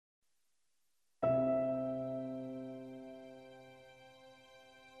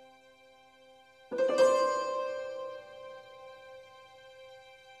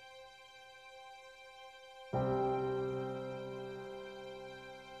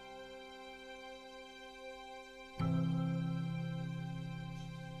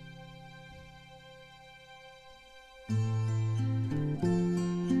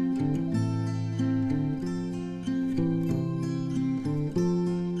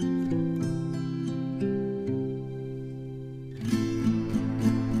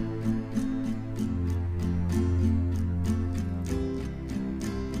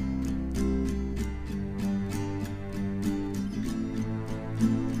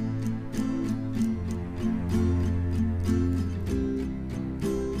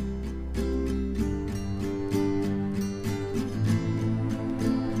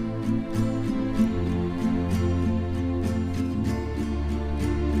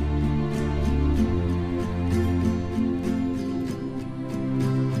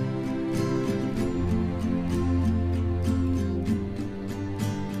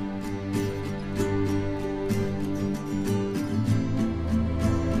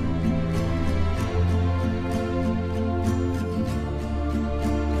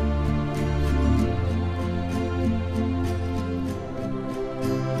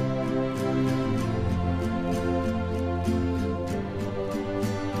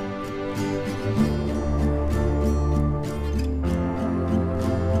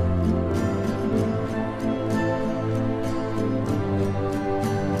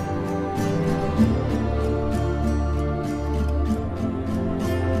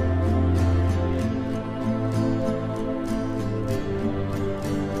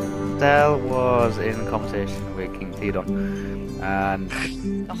Estelle was in conversation with King Theodon,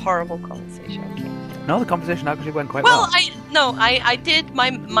 and A horrible conversation. Okay. no, the conversation actually went quite Well, well. I did my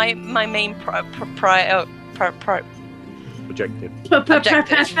main Objective.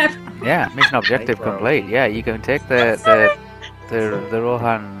 Yeah, mission objective Well. complete. Yeah, you can take the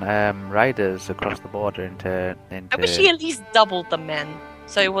Rohan riders across the border into. I wish he at least doubled the men,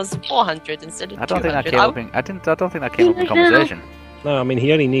 so it was 400 instead of 200. I don't think that came up in. I don't think that came up in conversation. No, I mean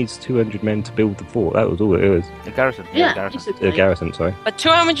he only needs 200 men to build the fort. That was all it was. The garrison. Yeah, the garrison. basically. Garrison, sorry. But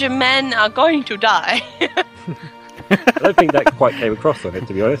 200 men are going to die. I don't think that quite came across on it,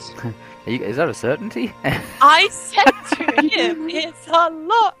 to be honest. Is that a certainty? I said to him, it's a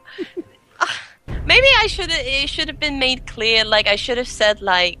lot. Maybe it should have been made clear. Like I should have said,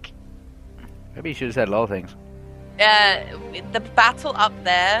 like Maybe you should have said a lot of things. the battle up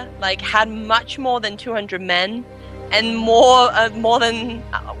there, like had much more than 200 men, and more than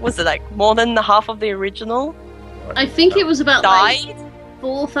was it like more than the half of the original I think it was about like died,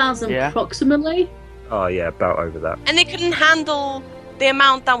 4,000 Yeah. approximately. Oh yeah, about over that. and they couldn't handle the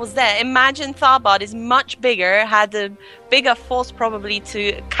amount that was there. Imagine Tharbad is much bigger, had a bigger force probably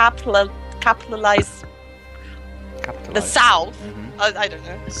to capitalize the south. I don't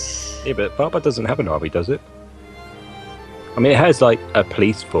know. Yeah, but Barba doesn't have an army, does it? I mean, it has like a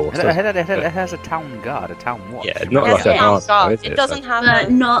police force. It doesn't it? has a town guard, a town watch. Yeah, not It like has an a town army, guard. is It it? doesn't have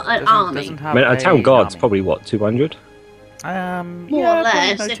Not an army. Doesn't I have mean, a town guard's army. probably what, 200? More Yeah, or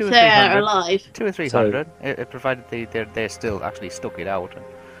less, probably if 200 or they're 300. alive. 200 or 300. It provided they're still actually stuck it out.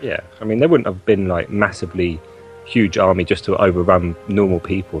 Yeah, I mean, there wouldn't have been like massively huge army just to overrun normal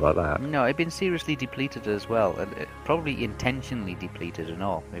people like that. No, it'd been seriously depleted as well, and probably intentionally depleted and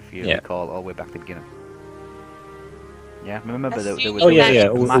all, if you Yeah. recall all the way back to the beginning. Yeah, remember there was Oh, yeah, yeah,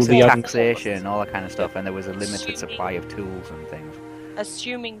 all massive the taxation, all that kind of stuff, and there was a limited supply of tools and things.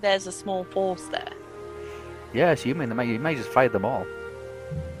 assuming there's a small force there. Yeah, assuming you may just fight them all.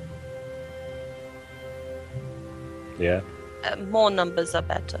 Yeah, More numbers are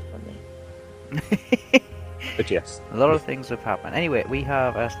better for me. but yes. A lot of things have happened. Anyway, we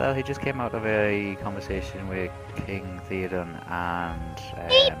have Estelle, who just came out of a conversation with King Theoden, and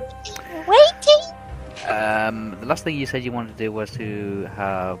the last thing you said you wanted to do was to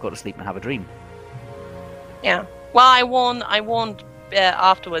go to sleep and have a dream. Yeah. Well, I warned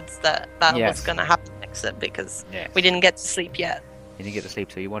afterwards that Yes. was going to happen next because Yes. we didn't get to sleep yet. You didn't get to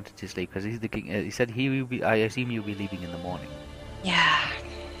sleep, so you wanted to sleep because he's the king. He said he will be. I assume you'll be leaving in the morning. Yeah.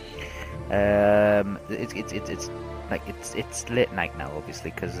 It's late night now,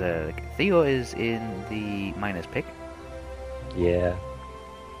 obviously, because Theo is in the miner's pick. Yeah.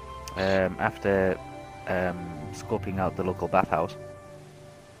 After scoping out the local bathhouse.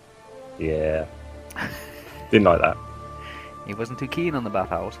 Yeah. Didn't like that. He wasn't too keen on the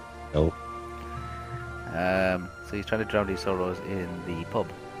bathhouse. Nope. So he's trying to drown his sorrows in the pub.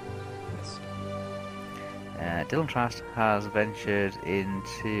 Dylan Trask has ventured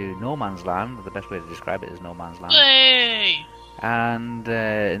into no man's land. The best way to describe it is no man's land. Hey! And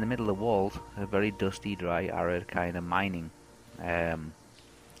in the middle of the world, a very dusty, dry, arid kind of mining.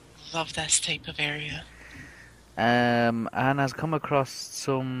 Love this type of area. And has come across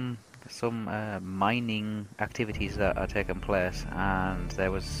some mining activities that are taking place, and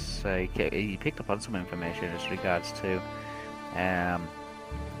there was he picked up on some information as regards to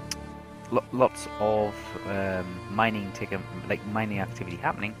lots of mining activity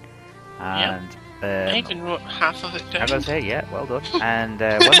happening, and I even wrote half of it down. I gotta say, yeah, well done. And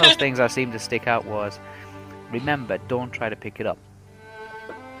one of those things that seemed to stick out was, remember, don't try to pick it up.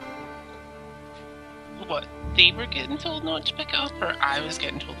 What, they were getting told not to pick it up, or I was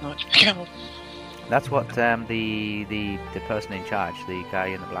getting told not to pick it up? That's what the person in charge, the guy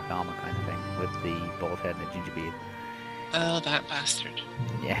in the black armor kind of thing, with the bald head and the ginger beard. Oh, that bastard.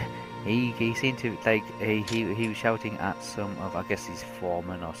 Yeah, he seemed to like he was shouting at some of, I guess he's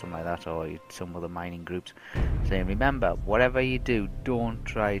foreman or something like that, or some other mining groups, saying, remember, whatever you do, don't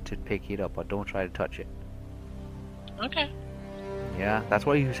try to pick it up or don't try to touch it. Okay. Yeah, that's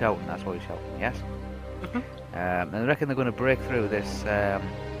what he was shouting. That's what he was shouting. Yes. And I reckon they're going to break through this.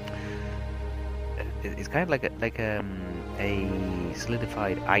 It's kind of like a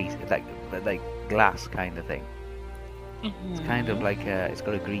solidified ice, like glass kind of thing. It's kind of like it's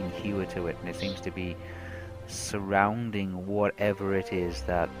got a green hue to it, and it seems to be surrounding whatever it is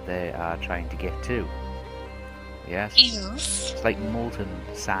that they are trying to get to. Yes. Yes. It's like molten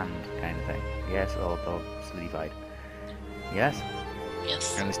sand kind of thing. Yes, or solidified. Yes.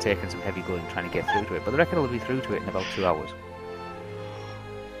 Yes. And it's taken some heavy going trying to get through to it, but I reckon it'll be through to it in about 2 hours.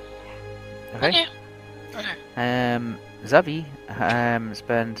 Okay. Okay. Zavi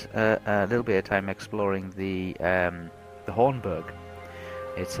spent a little bit of time exploring the Hornburg.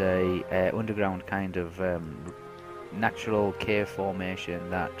 It's a underground kind of natural cave formation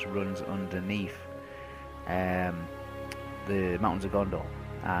that runs underneath the mountains of Gondor,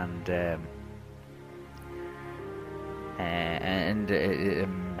 and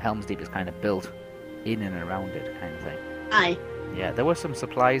Helm's Deep is kind of built in and around it, kind of thing. Aye. Yeah, there were some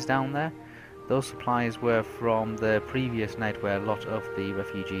supplies down there. Those supplies were from the previous night, where a lot of the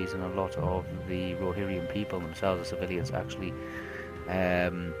refugees and a lot of the Rohirrim people themselves, the civilians, actually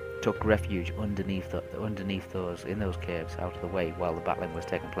took refuge underneath those in those caves, out of the way, while the battling was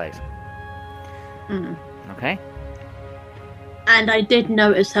taking place. Mm. Okay. And I did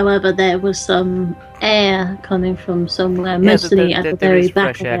notice, however, there was some air coming from somewhere, mostly at the there very is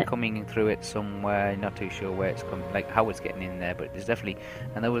back fresh of air it. coming through it somewhere. Not too sure where it's coming, like how it's getting in there, but there's definitely.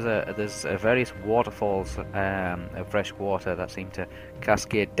 And there's various waterfalls of fresh water that seem to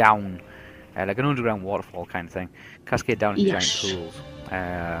cascade down, like an underground waterfall kind of thing, cascade down in Yes. giant pools.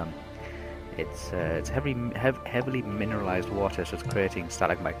 It's heavily mineralized water, so it's creating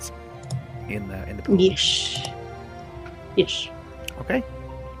stalagmites in the pool. Yes. Yes. Okay.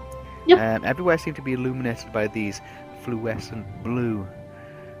 Yep. Everywhere seemed to be illuminated by these fluorescent blue,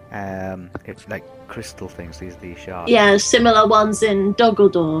 it's like crystal things. These shards. Yeah, similar ones in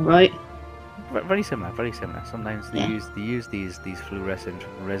Duggledore, right? Very similar. Very similar. Sometimes they Yeah. use these fluorescent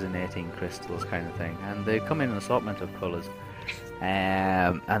resonating crystals kind of thing, and they come in an assortment of colours.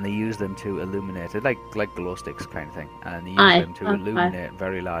 And they use them to illuminate it, like glow sticks kind of thing, and they use Aye, them to okay. illuminate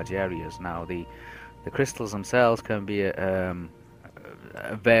very large areas. Now the crystals themselves can be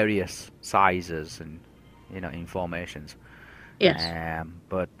various sizes and in formations. Yes.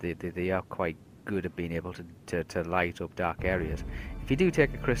 But they are quite good at being able to light up dark areas. If you do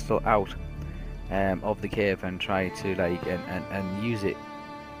take a crystal out of the cave and try to and use it,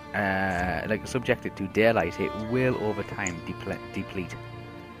 subject it to daylight, it will over time deplete.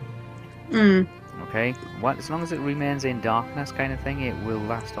 Mm. Okay, as long as it remains in darkness, kind of thing, it will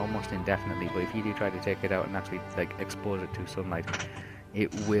last almost indefinitely. But if you do try to take it out and actually expose it to sunlight,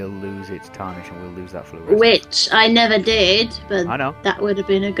 it will lose its tarnish and will lose that fluorescence. Which I never did, but I know. that would have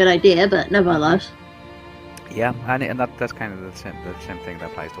been a good idea, but nevertheless. Yeah, and that's kind of the same thing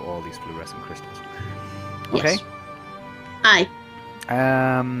that applies to all these fluorescent crystals. Okay. Yes. Aye.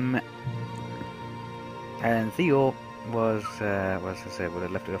 And Theo was, what I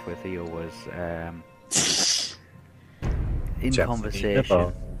left it off with, Theo was in Just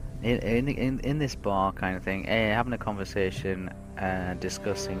conversation, in this bar kind of thing, having a conversation,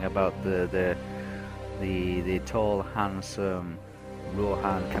 discussing about the tall, handsome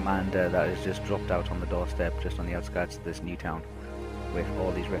Rohan commander that has just dropped out on the doorstep, just on the outskirts of this new town, with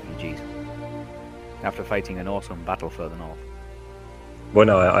all these refugees, after fighting an awesome battle further north. Well,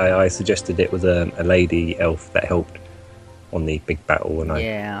 no, I suggested it was a lady elf that helped on the big battle, and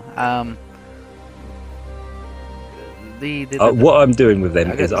what I'm doing with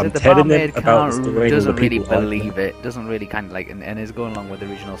them is I'm telling them about the story. Doesn't really believe it. Doesn't really kind of and is going along with the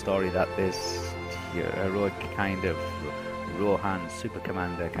original story that this heroic kind of Rohan super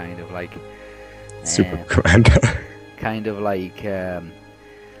commander, kind of like super commander, kind of like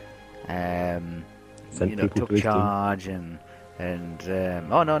took charge and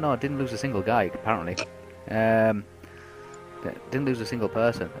oh no, didn't lose a single guy apparently. Didn't lose a single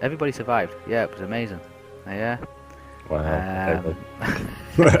person. Everybody survived. Yeah, it was amazing. Yeah. Wow.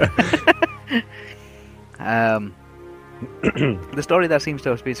 The story that seems to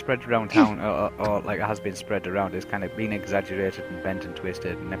have been spread around town, or has been spread around, is kind of being exaggerated and bent and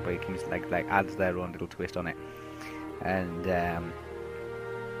twisted, and everybody comes adds their own little twist on it, and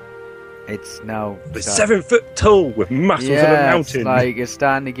it's now It's 7 foot tall with muscles of a mountain. It's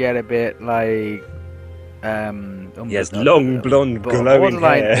starting to get a bit he has long blonde glowing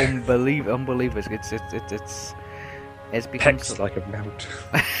hair. Unbelievable. It's become Pecs like a mountain.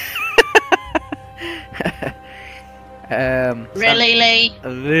 Really, Lee? A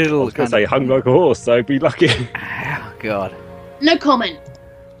little. I was going to say hung like a horse, so be lucky. Oh God. No comment.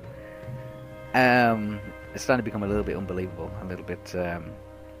 It's starting to become a little bit unbelievable. A little bit.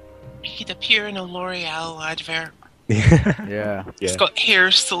 He'd appear in a L'Oreal advert. Yeah. He's got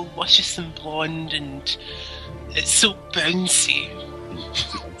hair so luscious and blonde, and it's so bouncy.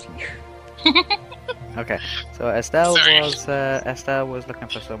 Okay, so Estelle Sorry. was looking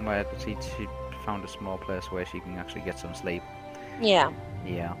for somewhere. She found a small place where she can actually get some sleep. Yeah.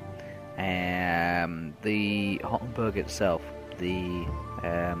 Yeah. The Hottenburg itself, the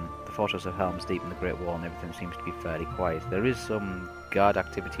fortress of Helm's Deep and the Great Wall and everything seems to be fairly quiet. There is some guard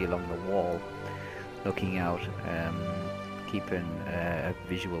activity along the wall, looking out, keeping a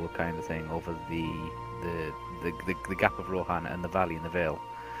visual kind of thing over the gap of Rohan and the valley and the Vale.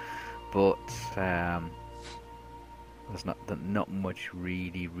 But there's not much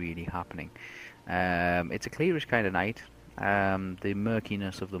really happening. It's a clearish kind of night. The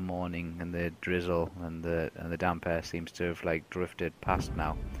murkiness of the morning and the drizzle and the damp air seems to have like drifted past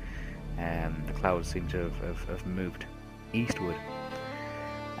now. The clouds seem to have moved eastward,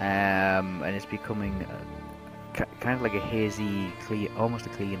 and it's becoming kind of like a hazy, clear, almost a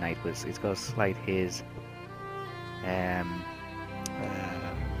clear night. But it's got a slight haze,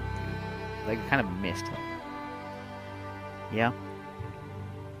 like a kind of mist. Yeah.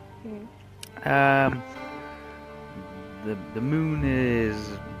 The moon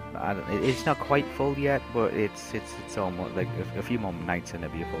is, it's not quite full yet, but it's almost like a few more nights and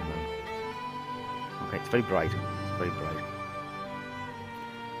it'll be a full moon. Okay, it's very bright. It's very bright.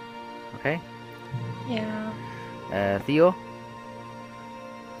 Okay. Yeah. Theo?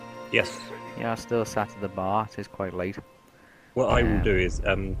 Yes. Yeah, still sat at the bar. It is quite late. What I will do is,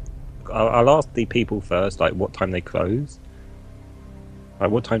 I'll ask the people first, like what time they close. Like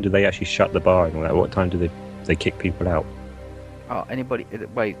what time do they actually shut the bar and all that? What time do they kick people out? Oh, anybody?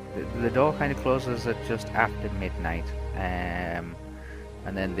 Wait, the door kind of closes at just after midnight, and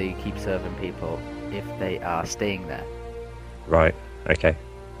then they keep serving people if they are staying there. Right. Okay.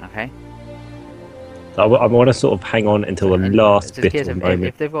 Okay. So I want to sort of hang on until the last bit of the moment.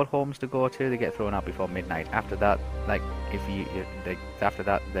 If they've got homes to go to, they get thrown out before midnight. After that, like after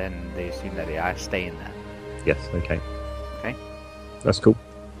that, then they assume that they are staying there. Yes. Okay. Okay. That's cool.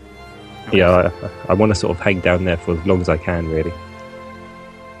 Okay. Yeah, I want to sort of hang down there for as long as I can, really.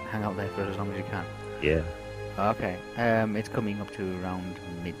 Hang out there for as long as you can. Yeah. Okay. It's coming up to around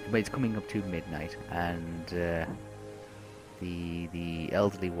it's coming up to midnight, and the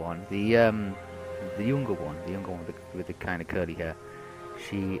elderly one, the younger one with the kind of curly hair,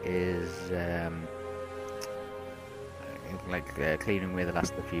 she is cleaning away the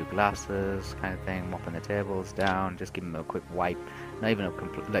last of the few glasses, kind of thing, mopping the tables down, just giving them a quick wipe, not even a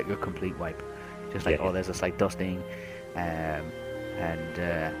complete wipe, just like there's a slight dusting, and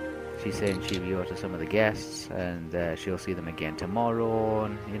she's saying cheerio to some of the guests, and she'll see them again tomorrow,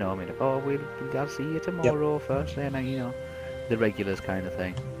 and we'll see you tomorrow first, and the regulars kind of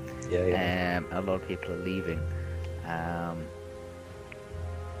thing. Yeah. A lot of people are leaving.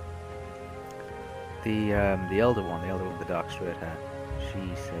 The elder one with the dark straight hair,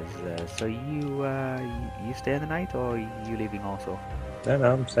 she says, "So you stay the night, or are you leaving also?" No,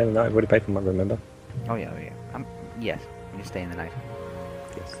 I'm staying the night. I've already paid for my room, remember? Oh yeah. Yes, you're staying the night.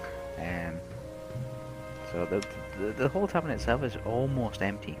 Yes. So the whole tavern itself is almost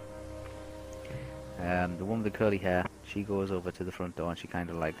empty. The one with the curly hair, she goes over to the front door and she kind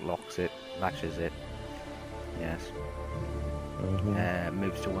of like locks it, latches it. Yes. Mm-hmm.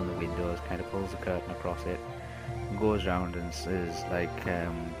 Moves to one of the windows, kind of pulls the curtain across it, and goes around and is like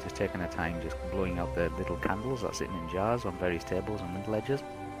just taking her time, just blowing out the little candles that are sitting in jars on various tables and window ledges.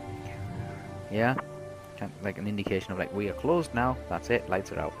 Yeah, kind of like an indication of like, we are closed now. That's it.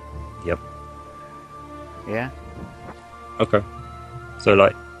 Lights are out. Yep. Yeah. Okay. So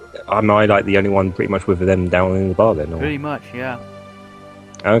like, am I like the only one pretty much with them down in the bar then? Or? Pretty much, yeah.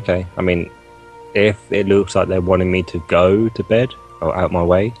 Okay. I mean, if it looks like they're wanting me to go to bed or out my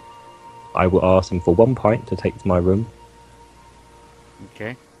way, I will ask them for 1 pint to take to my room.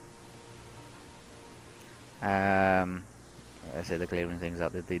 Okay. I say they're clearing things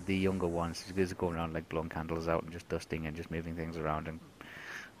out. The younger ones is going around like blowing candles out and just dusting and just moving things around and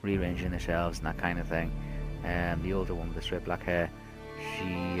rearranging the shelves and that kind of thing. The older one with the straight black hair,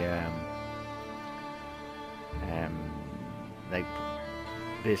 she like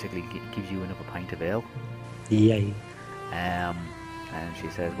basically gives you another pint of ale. Yay. And she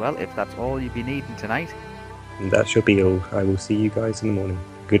says, well, if that's all you've been eating tonight, that should be all. I will see you guys in the morning.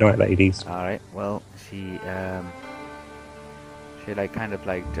 Good night, ladies. Alright, well, she like kind of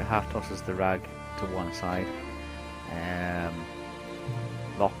like half tosses the rag to one side,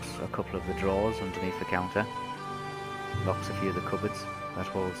 locks a couple of the drawers underneath the counter, locks a few of the cupboards that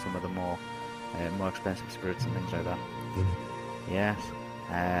hold some of the more expensive spirits and things like that. Yes.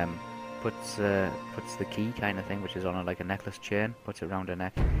 Puts the key kind of thing, which is on like a necklace chain, puts it around her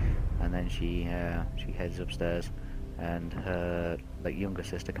neck, and then she heads upstairs, and her like younger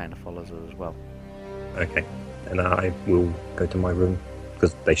sister kind of follows her as well. Okay, and I will go to my room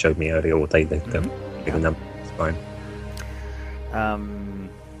because they showed me earlier what they've done. Given them, it's fine.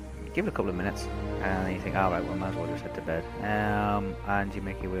 Give it a couple of minutes, and then you think, all right, well, might as well just head to bed. And you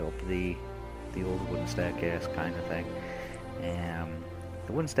make your way up the old wooden staircase kind of thing.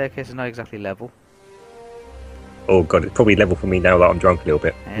 The wooden staircase is not exactly level. Oh god, it's probably level for me now that I'm drunk a little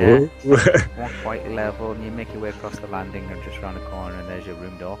bit. Yeah. Not quite level, and you make your way across the landing and just round the corner, and there's your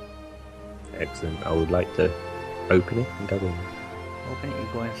room door. Excellent. I would like to open it and go in. Open it, you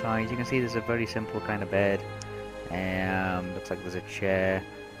go inside. You can see there's a very simple kind of bed. Looks like there's a chair.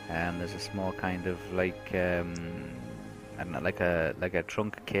 There's a small kind of like I don't know, like a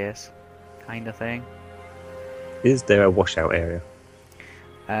trunk case kind of thing. Is there a washout area?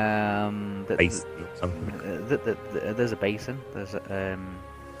 There's Something. a basin. There's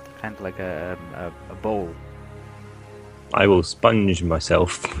kind of like a bowl. I will sponge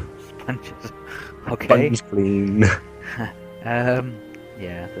myself. Sponges. Okay. Sponge clean. Yeah.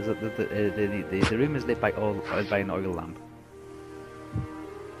 The room is lit by an oil lamp.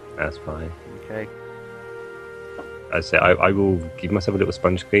 That's fine. Okay. I say I will give myself a little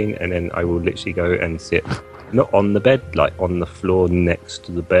sponge clean, and then I will literally go and sit, not on the bed, like on the floor next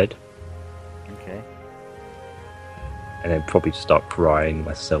to the bed, Okay. and then probably just start crying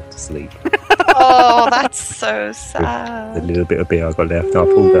myself to sleep. Oh, that's so The sad. little bit of beer I got left, I'll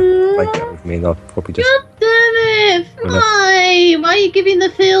pull the blanket over me, and I'll probably just. God damn it! Why? Why are you giving the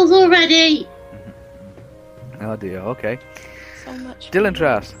feels already? Oh dear. Okay. So much. Dylan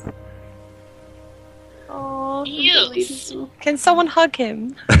Trask. Oh, Yes. can someone hug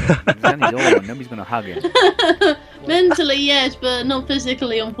him? He's on his own. Nobody's gonna hug him. Mentally, yes, but not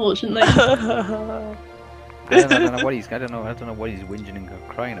physically, unfortunately. I don't know what he's. I don't know what he's whinging and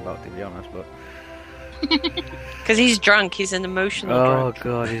crying about, to be honest. But Because he's drunk. He's an emotional oh drunk.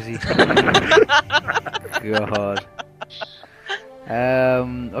 god, is he? God.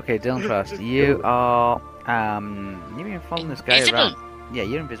 Okay, Dylan Trask. You are. You've been following this guy Invisible. around. Yeah,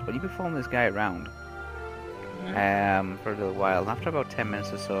 you're invisible. You've been following this guy around. For a little while. And after about 10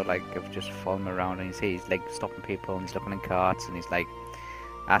 minutes or so, like, of just following him around, and he's like stopping people, and he's looking in carts, and he's like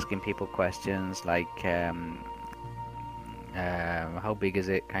asking people questions, like how big is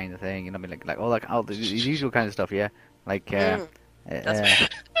it, kind of thing. You know, what I mean, like all the usual kind of stuff. Yeah, like That's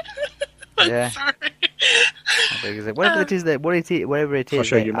yeah. Sorry. How big is it? Whatever it is that whatever it I'll is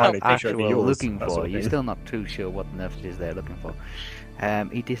show you they're mine, it takes you over actually yours, looking that for. sort of You're thing. still not too sure what on earth it is they're looking for.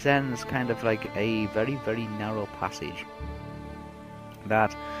 He descends kind of like a very, very narrow passage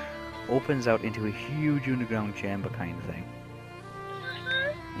that opens out into a huge underground chamber kind of thing.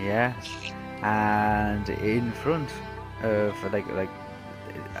 Yes, and in front of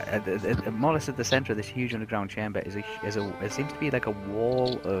more or less at the center of this huge underground chamber is it seems to be like a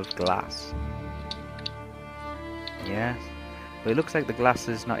wall of glass. Yes. But it looks like the glass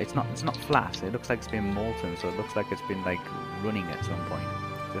is not. It's not flat. It looks like it's been molten. So it looks like it's been like running at some point.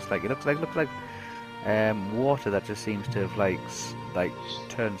 Just like it looks like water that just seems to have like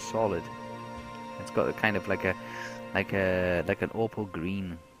turned solid. It's got a kind of like an opal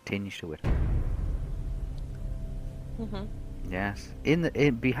green tinge to it. Mhm. Yes.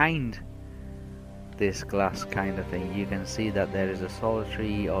 Behind this glass kind of thing, you can see that there is a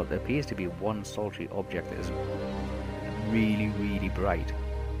solitary, or there appears to be one solitary object that is really, really bright.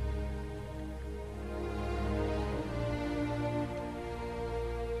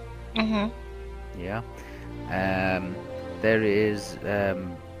 Mhm. Yeah. There is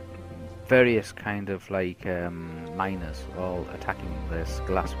various kind of like miners all attacking this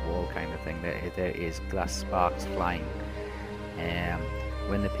glass wall kind of thing. There is glass sparks flying.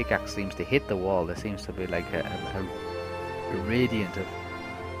 When the pickaxe seems to hit the wall, there seems to be like a radiant of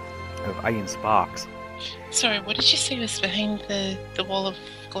iron sparks. Sorry, what did you say was behind the wall of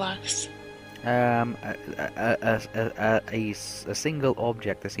glass? A single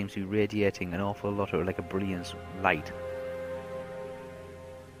object that seems to be radiating an awful lot of like a brilliant light.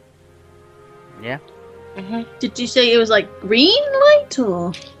 Yeah. Mhm. Did you say it was like green light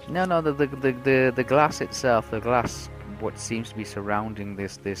or? No. The glass itself, the glass, what seems to be surrounding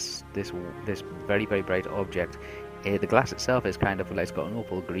this very, very bright object, the glass itself is kind of like it's got an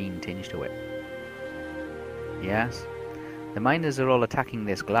opal green tinge to it. Yes. The miners are all attacking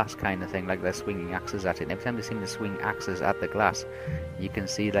this glass kind of thing, like they're swinging axes at it. And every time they seem to swing axes at the glass, you can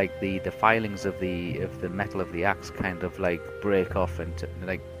see like the filings of the metal of the axe kind of like break off and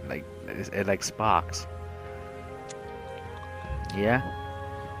like sparks. Yeah.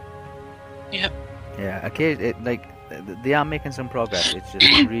 Yep. Yeah. Okay. They are making some progress. It's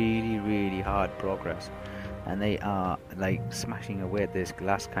just really, really hard progress. And they are like smashing away at this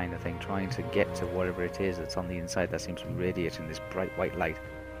glass kind of thing, trying to get to whatever it is that's on the inside that seems to be radiating this bright white light.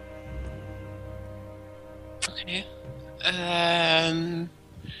 Okay.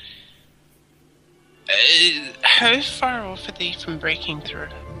 How far off are they from breaking through?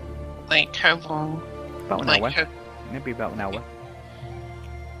 Like, how long? About an Like, hour. how, Maybe about an hour.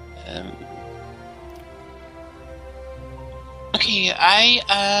 Okay, I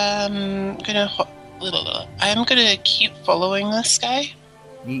am gonna keep following this guy.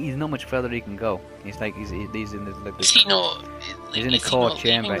 He's not much further he can go. He's like he's in this like Is he not? He's in a is he core not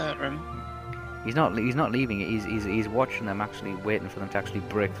chamber. leaving that room? He's not leaving it. He's watching them, actually waiting for them to actually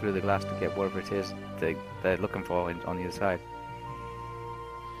break through the glass to get whatever it is they're looking for on the other side.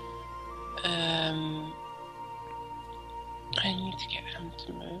 I need to get him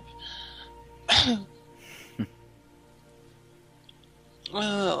to move.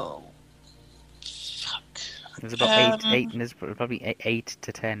 Oh, fuck. There's about there's probably 8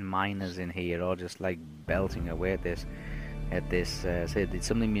 to 10 miners in here, all just like belting away at this. So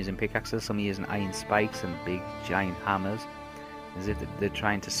some of them using pickaxes, some using iron spikes and big giant hammers, as if they're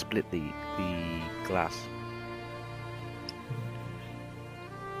trying to split the glass.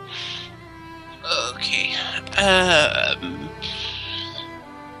 Okay.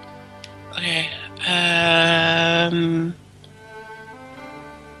 Okay.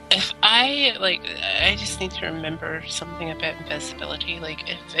 If I just need to remember something about invisibility. Like,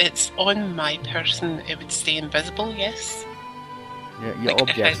 if it's on my person, it would stay invisible, yes? Your Like,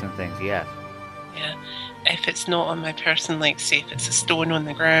 objects and things, yes. Yeah. If it's not on my person, like, say if it's a stone on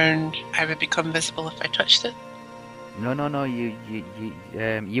the ground, I would become visible if I touched it? No, you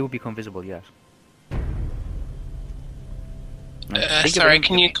will become visible, yes. Sorry,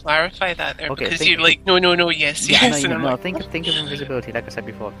 can you clarify that there? Okay, because you're like, no, yes, yes. And I'm like, think of invisibility, like I said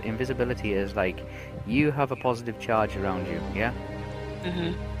before. Invisibility is like, you have a positive charge around you, yeah?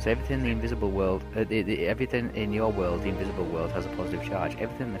 Mhm. So everything in the invisible world, everything in your world, the invisible world, has a positive charge.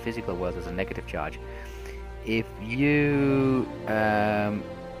 Everything in the physical world has a negative charge. If you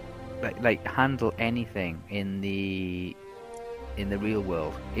like handle anything in the real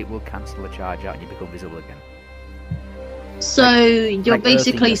world, it will cancel the charge out and you become visible again. So you're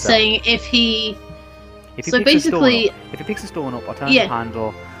basically saying if he if he so picks basically if he picks a stone up or turns a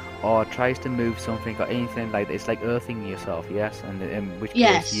handle or tries to move something or anything like that, it's like earthing yourself, yes, and in which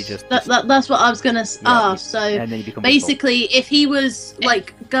case you just that's what I was gonna ask. So and then you become basically, if he was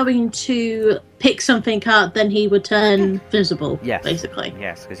like going to pick something up, then he would turn visible. Yes, basically.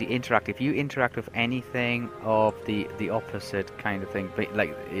 Yes, because if you interact with anything of the opposite kind of thing, but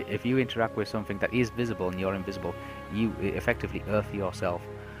like if you interact with something that is visible and you're invisible, you effectively earth yourself,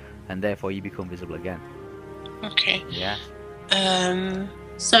 and therefore you become visible again. Okay. Yeah.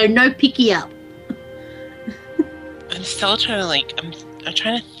 So no picky up. I'm still trying to I'm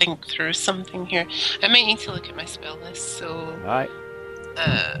trying to think through something here. I might need to look at my spell list. So. All right.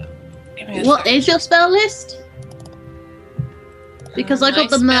 What is your spell list? Because I got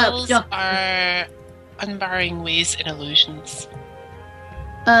the map. My spells are Unbarring Ways and Illusions.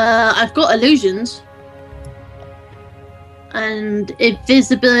 I've got illusions. And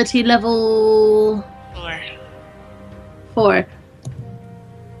invisibility level 4.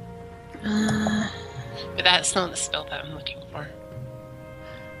 But that's not the spell that I'm looking for.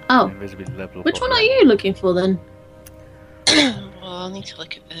 Oh. Invisibility level Which 4, one are you looking for then? Well, I'll need to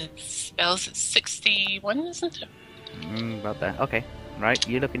look at the spells. It's 61, isn't it? About that. Okay. Right.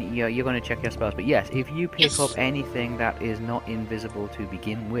 You're looking at you're going to check your spells, but yes, if you pick up anything that is not invisible to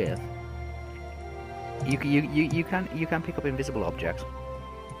begin with, you can pick up invisible objects.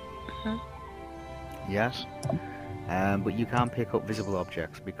 Mhm. Yes. But you can't pick up visible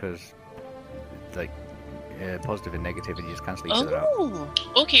objects because, like, positive and negative, and you just cancel each other out. Oh,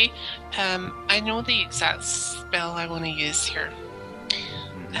 okay. I know the exact spell I want to use here.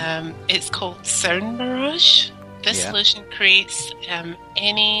 It's called Sound Mirage. This solution creates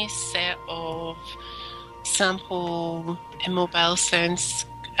any set of sample immobile sounds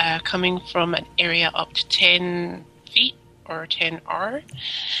coming from an area up to 10 feet or 10 R.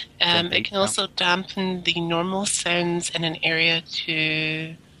 It can also dampen the normal sounds in an area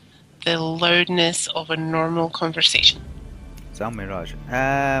to the loudness of a normal conversation. Sound Mirage.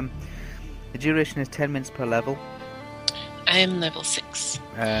 The duration is 10 minutes per level. I am level 6.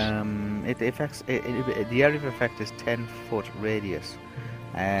 It affects the area of effect is 10-foot radius,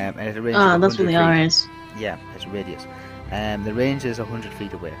 and it's a range. That's what the R is. Yeah, it's radius. The range is 100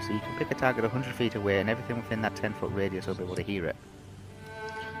 feet away, so you can pick a target 100 feet away, and everything within that 10-foot radius will be able to hear it.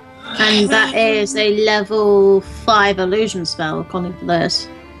 And that is a level 5 illusion spell, according to this.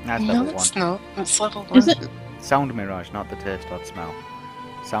 That's No, level 1. it's not. It's level 1. Is it? Sound Mirage, not the taste or the smell.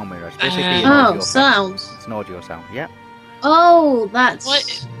 Sound Mirage. Basically, an Oh, audio sound. sounds. It's an audio sound. Yeah. Oh, that's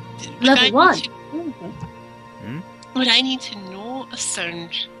What? level 1. Would I need to know a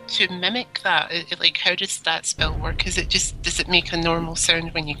sound to mimic that? Like, how does that spell work? Does it make a normal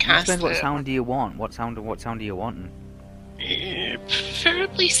sound when you cast Depends what it? sound do you want? What sound are you wanting?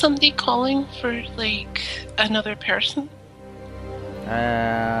 Preferably somebody calling for, like, another person.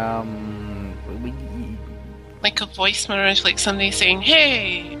 We, Like a voice mirage, like somebody saying,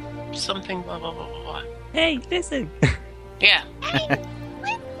 "Hey," something, blah blah blah blah blah. Hey, listen. Yeah.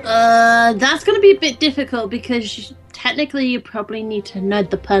 That's going to be a bit difficult because technically you probably need to know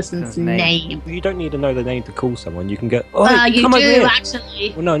the person's His name. name. You don't need to know the name to call someone. You can go, oi, You come over do here.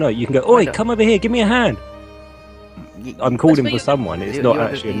 actually. Well, no, you can go, oi, don't. come over here, give me a hand. y- I'm calling what for you- someone. It's you- not you-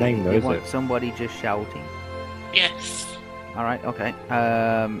 actually a name, though, you is want it? somebody just shouting. Yes. All right, okay.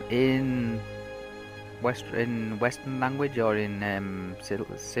 In Western language or in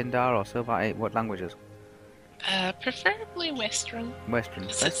Sindar or Silvar, what languages? Preferably Western. Western.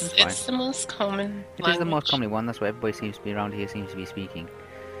 It's, Western's it's the most common. fine. It is the most language. common one. That's what everybody seems to be around here seems to be speaking.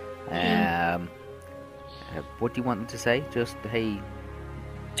 What do you want them to say? Just hey.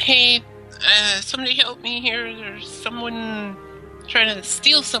 Hey, somebody help me here. There's someone trying to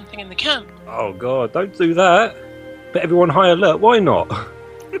steal something in the camp. Oh, God, don't do that. Put everyone high alert. Why not?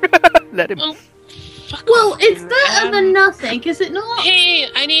 Let him. Fuck Well, off. it's better than nothing, is it not? Hey,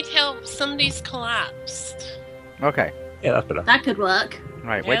 I need help. Somebody's collapsed. Okay. Yeah, that's better. That could work.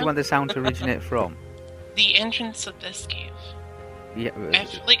 Right. Where do Yeah. you want the sound to originate from? The entrance of this cave. Yeah.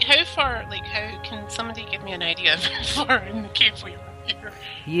 Like, how far? Like, how can somebody give me an idea of how far in the cave we are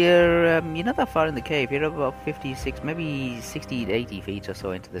here? You're not that far in the cave. You're about 56, maybe 60 to 80 feet or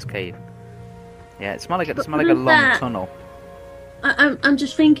so into this cave. Yeah, it's more like a But long wouldn't that- tunnel. I'm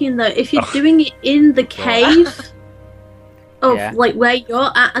just thinking though, if you're doing it in the cave of Yeah. like where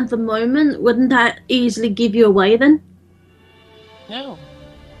you're at the moment, wouldn't that easily give you away then? No.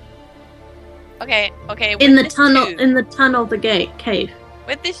 Okay. In with the this tunnel, tube- in the tunnel of the cave.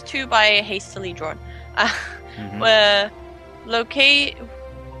 with this tube I hastily drawn. Mhm.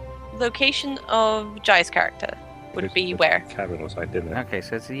 Location of Jai's character would be where? Cavern or something, didn't it? Okay,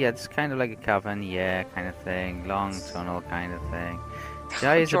 so it's kind of like a cavern, yeah, kind of thing. Long tunnel kind of thing.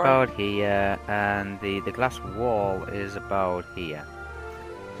 Jai is Sure. about here, and the glass wall is about here.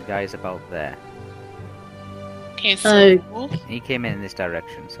 The guy is about there. Okay, so He came in this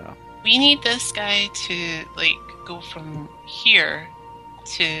direction, so. we need this guy to like go from here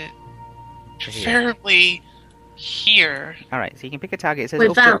to here. preferably here. Alright, so you can pick a target. It says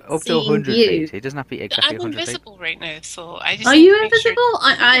Without up to seeing 100 you. feet. It doesn't have to be exactly I'm 100 feet. invisible right now, so I just Are need you to make sure- invisible?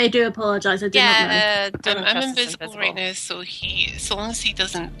 I do apologize. I did not know. Yeah, don't I'm trust is invisible right now, so so long as he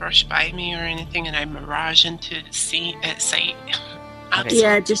doesn't brush by me or anything, and I mirage into sight.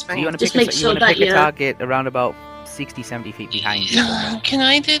 Yeah, just So you want to Just pick, make you sure want to that pick a you're- target around about 60, 70 feet behind you. Can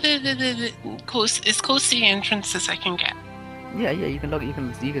I do the close as close to the entrance as I can get? Yeah, you can look. You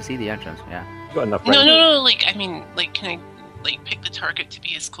can see the entrance. Yeah. You've got enough No, range. no. Like I mean, like can I like pick the target to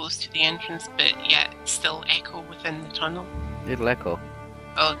be as close to the entrance, but yet still echo within the tunnel? It'll echo.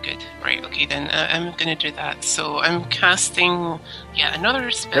 Oh, good. Right. Okay, then I'm gonna do that. So I'm casting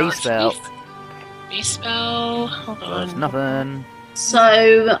another spell. Base spell. Base spell. Hold That's on. nothing.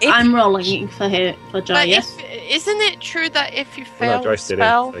 So If- I'm rolling for Jai, But yes? isn't it true that if you Well, fail no, the Joyce did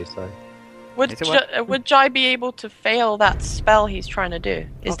spell, it, so. would Is it what? would Jai be able to fail that spell he's trying to do?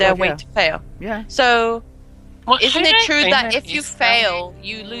 Is Oh, there a God, way yeah. to fail? Yeah. So What, isn't how it did I true find that my if you base spell? fail,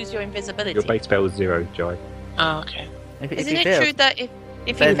 you lose your invisibility? Your base spell is 0, Joy. Oh, okay. If Isn't he it fails, true that if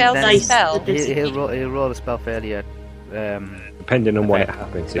he then- fails then the he's- spell, he'll roll a spell failure. Depending on when it Okay.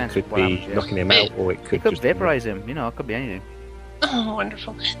 happens, it Depends could what be happens, yeah. knocking him out, or it could It could just vaporize him. You know, it could be anything. Oh,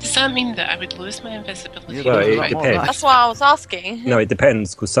 wonderful. Does that mean that I would lose my invisibility? Well, it if I- depends. that's what I was asking. No, it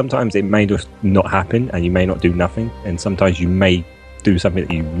depends, because sometimes it may just not happen, and you may not do nothing, and sometimes you may do something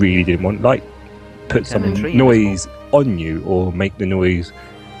that you really didn't want, like put some Turn a tree noise on you, or make the noise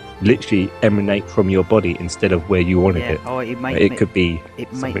literally emanate from your body instead of where you wanted Yeah. it. Or it might. It could be.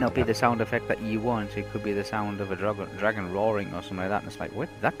 It might something not be like the sound effect that you want. It could be the sound of a dragon roaring or something like that. And it's like, where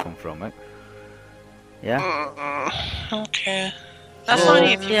did that come from? Like, yeah. Okay. That's Oh,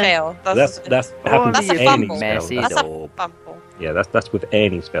 only if you yeah. fail. That's happens That's with a any fumble. spell. Messy That's a though. fumble. Yeah, that's with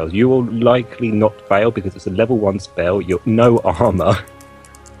any spells. You will likely not fail because it's a level 1 spell. You're no armor.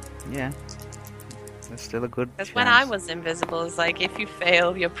 Yeah. That's still a good. Because when I chance. was invisible, it's like if you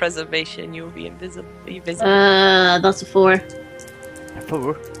fail your preservation, you'll be invisible. That's a 4 A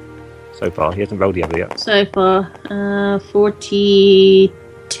 4. So far, he hasn't rolled the other yet. so far.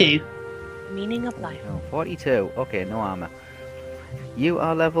 42. Meaning of life. No, 42. Okay, no armor. You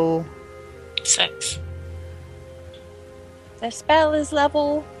are level. 6. The spell is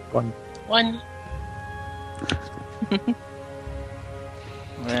level. 1. 1.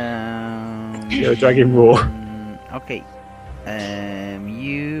 You're a dragon roar. Okay.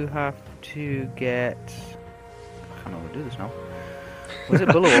 You have to get. I can't know how to do this now. Was it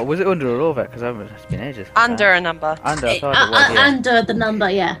below or was it under or over? Because it's been ages. Under a number. Under, I thought it was, yeah. Under the number,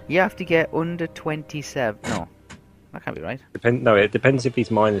 yeah. You have to get under 27. No, that can't be right. No, it depends if he's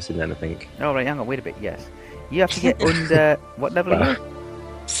minusing then, I think. Oh, right, hang on, wait a bit, yes. You have to get under... What level are you?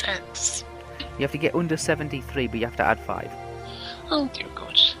 6. You have to get under 73, but you have to add 5. Oh dear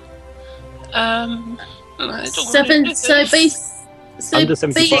God. I don't Seven. wanna do So this. base. So Under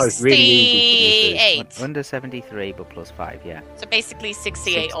 75 is really easy to do. 68. Under 73, but plus 5, yeah. So basically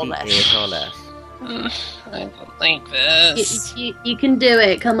 68 or less. 68 or less. I don't like this. You can do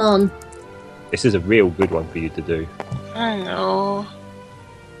it. Come on. This is a real good one for you to do. I know.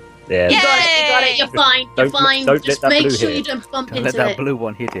 Yeah. You Yeah. got it. You got it. You're fine. You're Don't- fine. don't let Just that make blue sure hit. you don't bump Don't let into that it. blue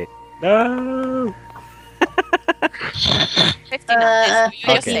one hit it. No! 59.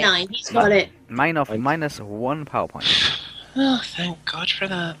 You're safe. 59. He's got it. Minus 1 power point. Oh, thank God for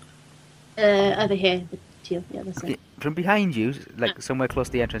that. Over here. Yeah, that's Okay, it. from behind you, like somewhere close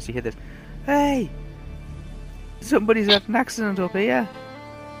to the entrance, you hear this. Hey! Somebody's had an accident up here.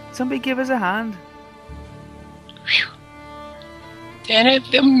 Somebody give us a hand. Do any of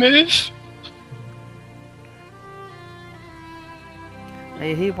them move?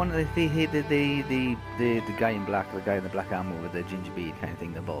 You hear one of the guy in black, the guy in the black armor with the ginger beard kind of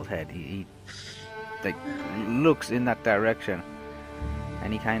thing, the bald head. He like looks in that direction,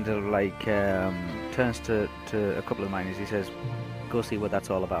 and he kind of like turns to a couple of miners. He says, "Go see what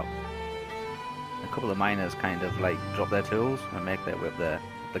that's all about." A couple of miners kind of like drop their tools and make their way up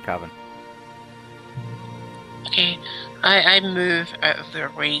the cavern. Okay, I move out of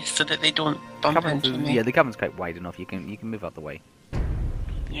their way so that they don't bump into me. Yeah, the cavern's quite wide enough. You can move out the way.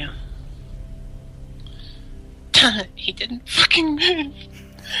 Yeah. Damn it, he didn't fucking move.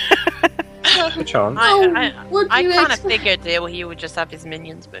 Good chance. What do I you kind of expect? figured he would just have his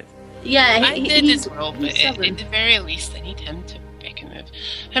minions move. Yeah, I did he's, as well, but he's at stubborn. the very least, I need him to pick a move.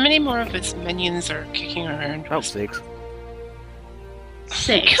 How many more of his minions are kicking around? About 6.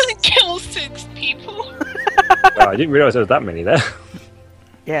 6. Gonna kill 6 people. Oh, I didn't realise there was that many there.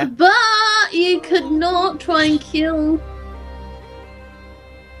 Yeah. But you could not try and kill.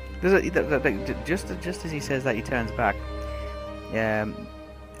 Just as he says that, he turns back.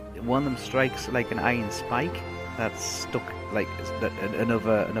 One of them strikes like an iron spike that's stuck, like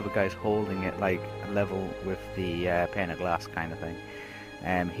another guy's holding it like level with the pane of glass kind of thing.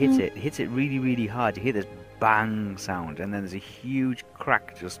 Hits it really, really hard. You hear this bang sound, and then there's a huge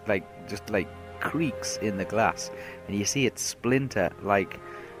crack, just like creaks in the glass, and you see it splinter like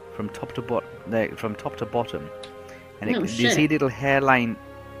from top to bottom, and you see little hairline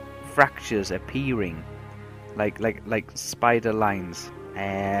fractures appearing, like spider lines,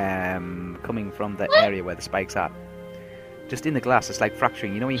 coming from the area where the spikes are. Just in the glass, it's like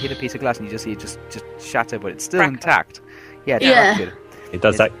fracturing. You know when you hit a piece of glass and you just see it just shatter, but it's still intact. Yeah, it's fractured. It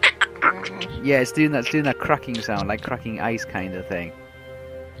does that. Yeah, it's doing that cracking sound, like cracking ice kind of thing.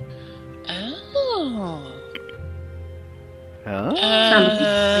 Oh. Huh?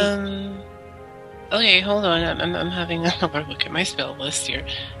 Okay, hold on. I'm having another look at my spell list here.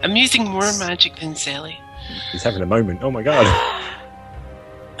 I'm using more magic than Zelly. He's having a moment. Oh my god.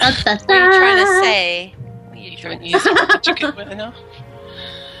 What are you trying to say? You haven't used your magic enough.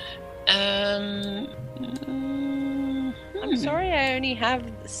 I'm sorry, I only have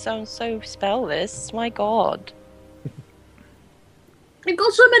so spell lists. My God. It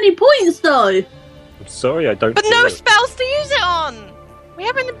got so many points though. I'm sorry, I don't. But see no it. spells to use it on. We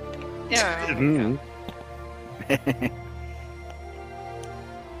haven't. Yeah. Mm.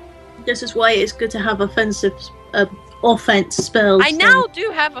 This is why it's good to have offense spells. I now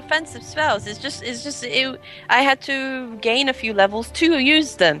do have offensive spells. I had to gain a few levels to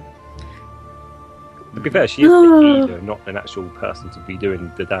use them. To be fair, she is the healer, not an actual person to be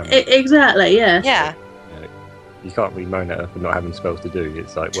doing the damage. Exactly, yeah. Yeah. You can't really moan at her for not having spells to do.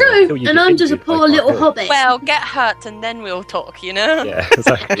 It's like, True, well, until you and get I'm just a injured, I poor can't little do it. hobbit. Well, get hurt and then we'll talk. You know. Yeah,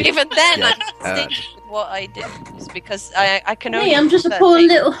 exactly. Even then, Yeah. I'm sticking with what I did just because I can only. Hey, I'm just a poor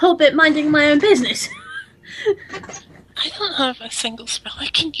little hobbit minding my own business. I don't have a single spell I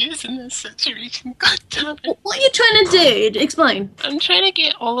can use in this situation. God damn it. What are you trying to do? Explain. I'm trying to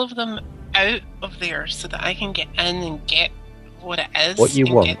get all of them out of there so that I can get in and get what it is What you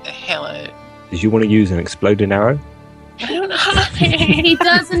and want. get the hell out. Did you want to use an exploding arrow? I don't have any. He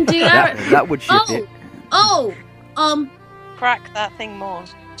doesn't do that. that would shit it. Crack that thing more.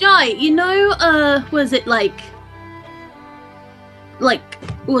 Jai, you know, was it like,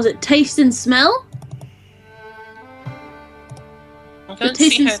 was it taste and smell? I don't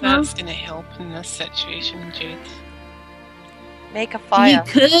taste see and how smell? that's going to help in this situation, Jade. Make a fire.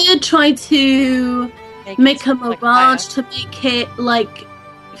 You could try to make a mirage to make it like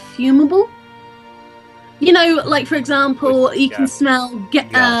fumable. You know, like for example, you can smell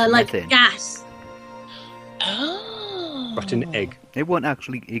like methane. gas. Oh. Rotten egg. It won't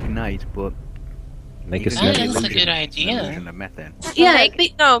actually ignite, but Make you a can get That smell. is a illusion- good idea. illusion of methane. Yeah, Make-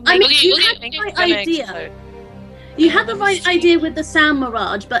 but- no, I make mean, Okay, you okay, have okay. the right gonna idea. explode. You have the right idea with the sound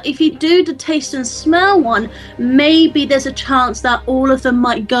mirage, but if you do the taste and smell one, maybe there's a chance that all of them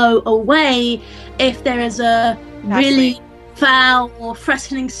might go away if there is a really foul or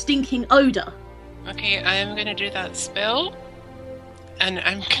threatening, stinking odor. Okay, I am gonna do that spell, and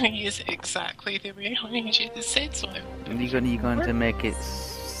I'm gonna use it exactly the way you just said. So And you're going to make it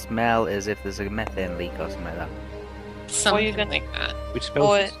smell as if there's a methane leak or something like that. something gonna- like that. Which spell?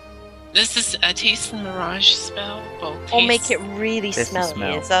 Or, is This is a taste and mirage spell. Well, or make taste- it really Taste and smelly.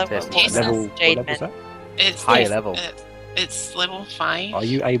 smell. Is that Taste what and this? smell. Level, what Jade level is meant? that? It's Higher it's- level. It's level 5. Are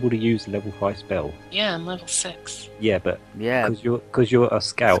you able to use level 5 spell? Yeah, I'm level 6. Yeah, but Yeah, because you're a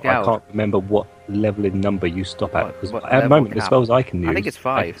scout, I Scout. can't remember what level in number you stop at. Because What at the level moment, the cap? spells I can use, I think it's I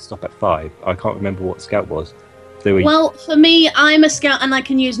 5. can stop at 5. I can't remember what scout was. They were, Well, for me, I'm a scout and I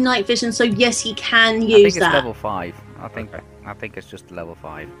can use night vision, so yes, he can I think use it's that. level 5. Okay. I think it's just level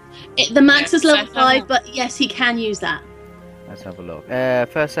 5. The max Yeah, is level so- 5, but yes, he can use that. Let's have a look.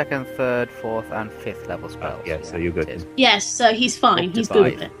 First, second, third, fourth, and fifth level spells. yeah, so you're good. it is. Yes, so he's fine. Up to He's good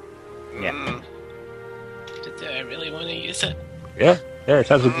with 5. it. Yeah. Do I really want to use it? Yeah, it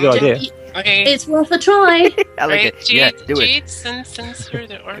sounds like a good idea. Okay. It's worth a try. I like Right, it. Yeah, Jade, do it. Jade, since you're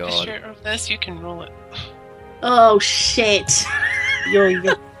the orchestrator of this, you can roll it. Oh shit!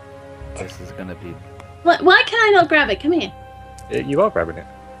 This is gonna be. Why can I not grab it? Come here. You are grabbing it.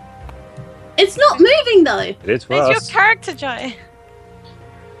 It's not moving though. It is for It's your us. character, Joy.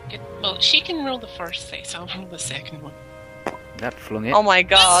 Well, she can roll the first thing, so I'll roll the second one. That flung it. Oh my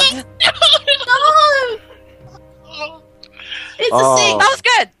god. No, Oh, it's Oh. a 6. That was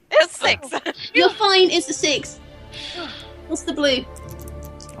good. It was 6. You're fine. It's a 6. What's the blue?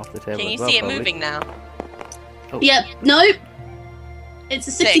 Off the table. Can you as well, see it probably. moving now? Oh. Yep. Nope. It's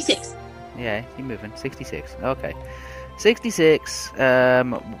a 66. Yeah, you're moving. 66. Okay. 66.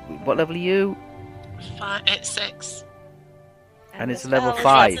 What level are you? it's 6. And it's the level spell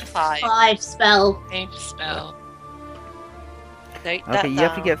 5. is 5. 5 spell. 5 spell. Note that Okay, you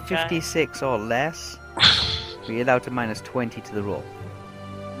have to down, get Joy. 56 or less. So you're allowed to minus 20 to the roll.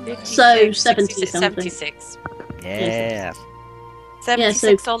 56, So, 70 66, something. 76. Yes.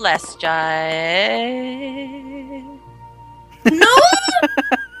 76 or less, Jay. No!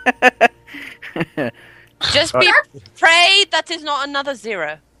 Just be afraid that is not another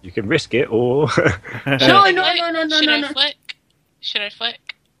 0. You can risk it, or No, Should no, I no, flick? no, no, Should no, I no. flick? Should I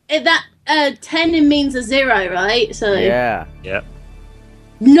flick? That 10 means a 0, right? So Yeah.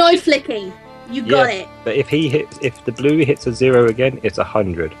 no flicking. You got it. but if the blue hits a 0 again, it's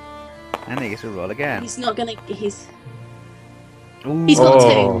 100. And he gets to roll again. He's not gonna. He's Ooh. He's got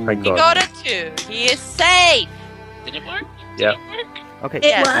Oh, two. thank He God. got a 2. He is safe. Did it work? Yeah. Did it work? Okay. It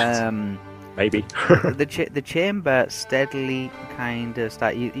Yes. worked. Maybe. The chamber steadily kind of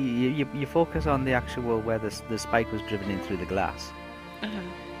start. You focus on the actual where the spike was driven in through the glass.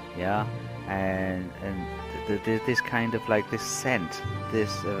 Yeah, and this kind of like this scent,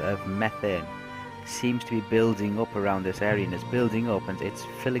 this of methane, seems to be building up around this area, and it's building up, and it's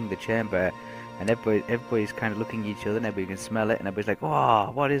filling the chamber, and everybody's kind of looking at each other, and everybody can smell it, and everybody's like,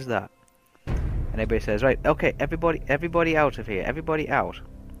 "Oh, what is that?" And everybody says, "Right, okay, everybody out of here, everybody out."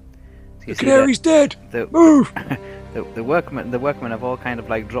 So you see that dead. Move. the workmen have all kind of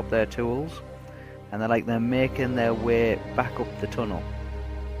like dropped their tools, and they're making their way back up the tunnel.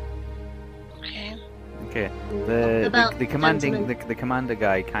 Okay. Okay. About The commanding gentlemen. the commander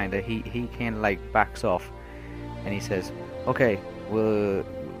guy kind of he kind of like backs off, and he says, "Okay, we'll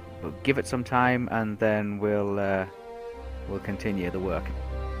give it some time, and then we'll continue the work."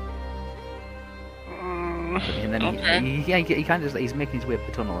 And then Okay. he kind of he's making his way up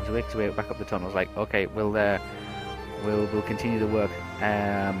the tunnel. So he makes his way back up the tunnel. It's like, okay, we'll continue the work.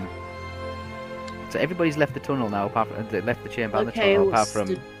 So everybody's left the tunnel now, left the chamber and the Okay. tunnel, apart what's from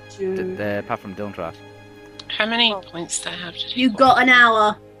the- apart from Dontras. How many points do I have to take? You got an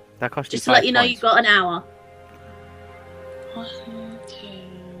hour. That cost you Just to 5 let you know, you points. got an hour. 1, 2,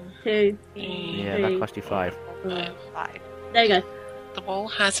 2. Yeah, Three. that cost you 5. 5. There you go. The wall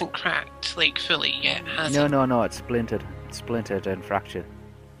hasn't cracked like fully yet, has No, it? no, it's splintered. It's splintered and fractured.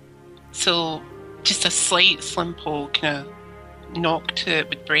 So just a slight slim pull kind of knock to it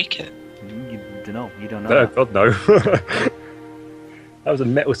would break it. You don't know. You don't know. Oh that. God, no. That was a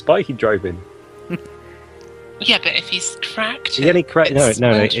metal spike he drove in. Yeah, but if he's cracked He only cracked. No, it's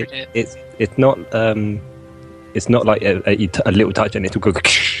no, no. splintered it. It's it's not like a little touch and it'll go.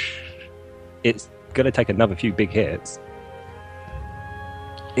 It's gonna take another few big hits.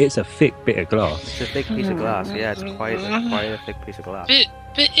 It's a thick bit of glass. It's a thick piece of glass. Yeah, it's quite a thick piece of glass. But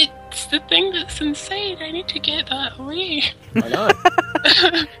it's the thing that's inside. I need to get that away. I know.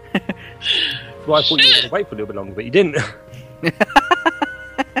 Well, I thought you were going to wait for a little bit longer, but you didn't.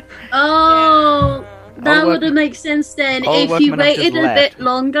 Oh, that would have made sense then. If you waited a bit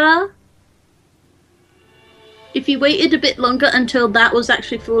longer. If you waited a bit longer until that was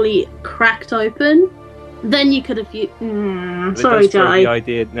actually fully cracked open, then you could have. Sorry, Jai.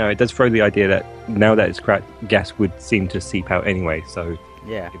 It does throw the idea that now that it's cracked, gas would seem to seep out anyway. So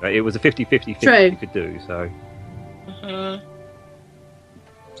yeah, it was a 50-50 thing you could do. So.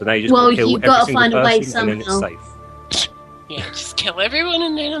 So now you just kill you've got to find a way person, and then somehow. it's safe. Yeah, just kill everyone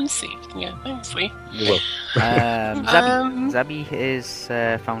and then I'm safe. Yeah, thanks, Lee. You will. Zabi is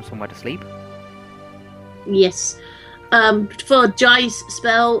found somewhere to sleep. Yes. For Jai's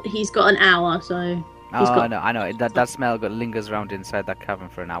spell, he's got an hour, so. I know. That smell lingers around inside that cavern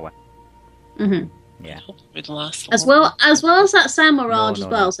for an hour. Mm-hmm. Yeah. Would last As well as that sound mirage as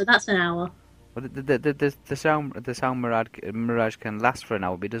well, so that's an hour. Well, the sound mirage can last for an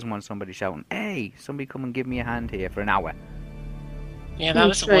hour, but he doesn't want somebody shouting, "Hey, somebody come and give me a hand here for an hour." Yeah, that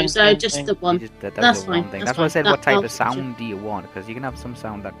was true. one. So just the one. That's fine. That's why I said, what type of sound do you want? Because you can have some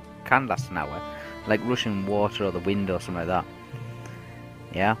sound that can last an hour, like rushing water or the wind or something like that.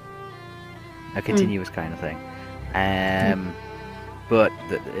 Yeah, a continuous kind of thing. But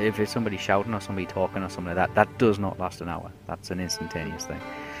if it's somebody shouting or somebody talking or something like that, that does not last an hour. That's an instantaneous thing.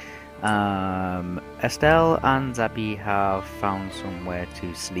 Estelle and Zabi have found somewhere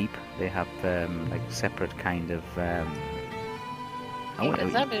to sleep. They have like separate kind of.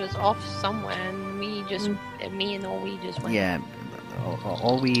 Because Zabi was off somewhere, and me and Olwe just went. Yeah,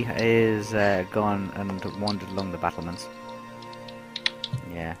 Olwe is gone and wandered along the battlements.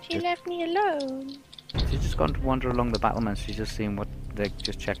 Yeah. She left me alone. She's just gone to wander along the battlements. She's just seeing what they're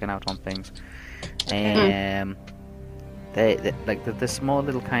just checking out on things. They like the small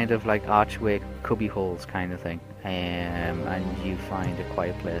little kind of like archway cubby holes kind of thing, and you find a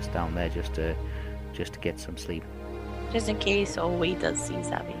quiet place down there just to get some sleep. Just in case Olwe does see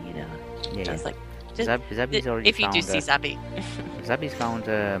Zabi, Yeah. Just like Zabi's already if you found do see Zabi. Zabi's found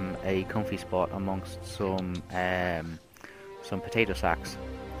a comfy spot amongst some potato sacks.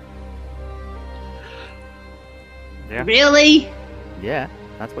 Yeah. Really? Yeah,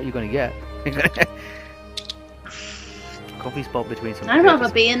 that's what you're gonna get. Comfy spot between some. I'd rather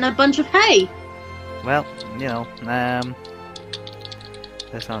be in a bunch of hay. Well,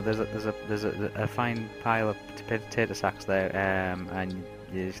 there's a fine pile of potato sacks there, and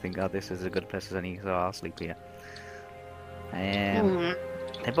you just think, oh, this is as good a place as any, so I'll sleep here. I'm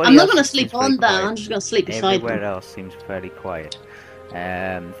not going to sleep on that. I'm just going to sleep beside Everywhere them. else seems fairly quiet.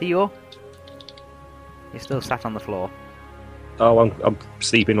 Theo, you're still sat on the floor. Oh, I'm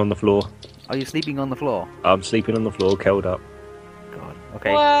sleeping on the floor. Are you sleeping on the floor? I'm sleeping on the floor, curled up. God.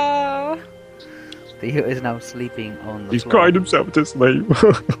 Okay. Whoa! Theo is now sleeping on the He's floor. cried himself to sleep.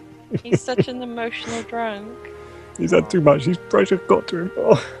 He's such an emotional drunk. He's had too much. His pressure got to him.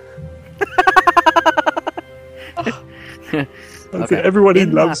 Oh. Okay. Everyone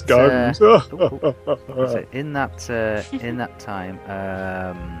In loves that, guns. So in that time,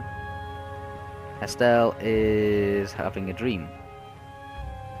 Estelle is having a dream.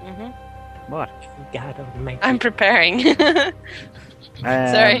 What? I'm preparing.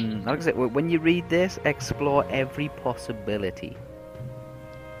 Sorry. Like I said, when you read this, explore every possibility.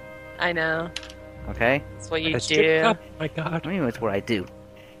 I know. Okay? That's what you Let's do. get up. My God. I mean, it's what I do.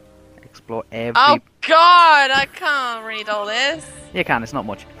 Explore every. Oh God! I can't read all this. You can. It's not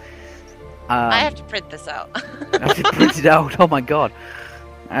much. I have to print this out. I have to print it out. Oh my God.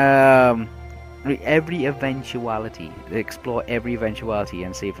 Every eventuality. Explore every eventuality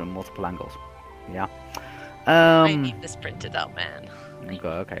and see it from multiple angles. Yeah. I need this printed out, man.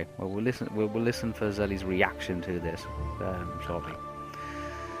 Okay. Well, we'll listen. We'll listen for Zelly's reaction to this shortly.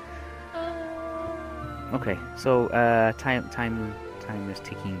 Okay. So time is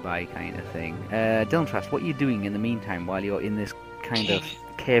ticking by, kind of thing. Dylan Trask, what are you doing in the meantime while you're in this kind of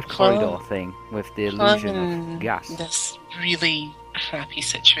cave corridor thing with the illusion of gas? This really crappy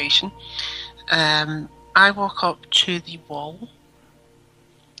situation. I walk up to the wall,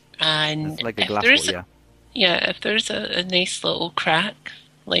 and It's like a if glass there's wall, yeah. Yeah, if there's a nice little crack,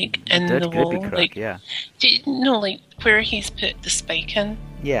 like in Dead the creepy wall, crack, like yeah. like where he's put the spike in,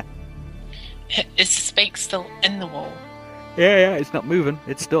 Yeah. is the spike still in the wall? Yeah, it's not moving.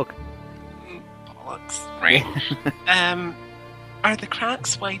 It's stuck. Bollocks. Right. Are the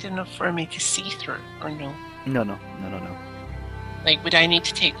cracks wide enough for me to see through, or no? No. Like, would I need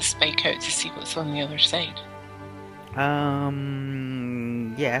to take the spike out to see what's on the other side?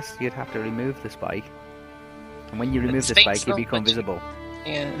 Yes, you'd have to remove the spike. And when you But remove the the spike's spike, you not become budging. visible.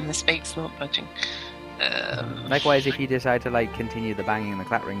 Yeah, and the spike's not budging. Likewise, if you decide to like continue the banging and the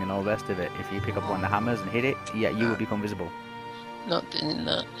clattering and all the rest of it, if you pick up one of the hammers and hit it, yeah, you will become visible. Not doing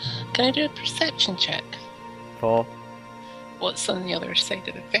that. Can I do a perception check? For What's on the other side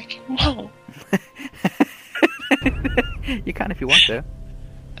of the vacuum wall? you can if you want to.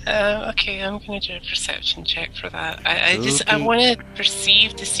 Okay, I'm going to do a perception check for that. I Okay. want to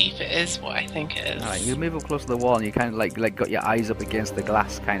perceive to see if it is what I think it is. Alright, you move up close to the wall and you kind of like got your eyes up against the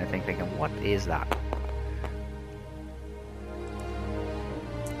glass kind of thing, thinking, what is that?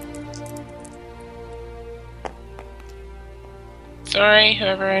 Sorry,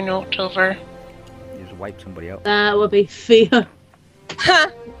 whoever I knocked over. You just wipe somebody out. That would be fear.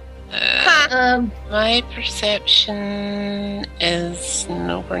 My perception is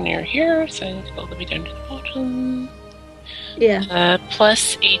nowhere near here, so I need to go all the way down to the bottom. Yeah.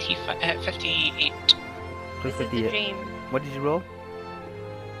 Plus 58. Plus This is the 58. dream. What did you roll?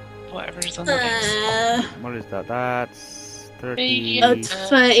 Whatever's on the dice. What is that? That's 30. Yeah.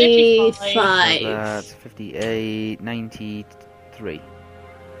 35. That's 58, 93.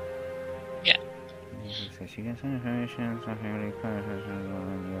 Yeah. So she gets information, something requires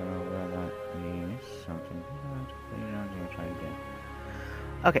something. Try again.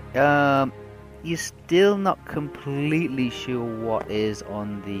 Okay, you're still not completely sure what is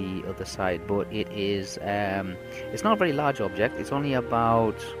on the other side, but it is, it's not a very large object. It's only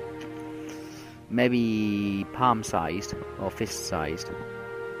about maybe palm-sized or fist-sized.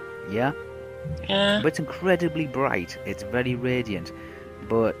 Yeah? Yeah. But it's incredibly bright. It's very radiant,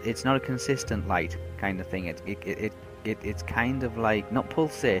 but it's not a consistent light kind of thing. It's kind of like not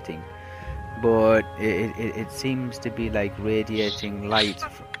pulsating, but it seems to be like radiating light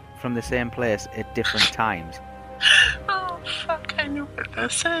from the same place at different times. Oh, fuck, I know what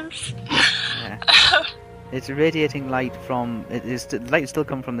this is. Yeah. It's radiating light from. Light still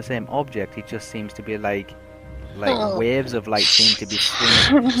come from the same object. It just seems to be like Oh. waves of light seem to be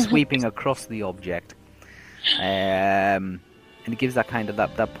sweeping across the object, and it gives that kind of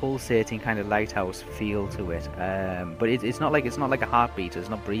that pulsating kind of lighthouse feel to it. But it's not like a heartbeat. It's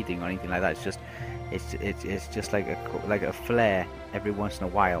not breathing or anything like that. It's just like a flare every once in a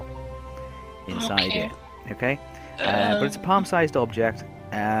while inside Okay. it. Okay, but it's a palm-sized object.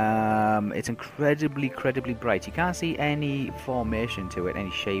 It's incredibly bright. You can't see any formation to it,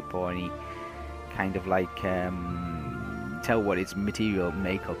 any shape or any kind of like tell what its material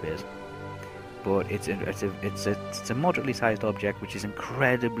makeup is. But it's a moderately sized object which is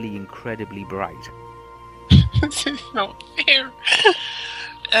incredibly bright. This is not fair.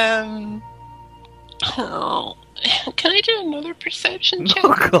 Oh, can I do another perception check?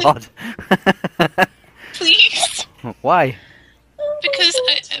 Oh God! Please? Why? Because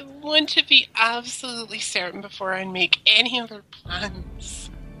I want to be absolutely certain before I make any other plans.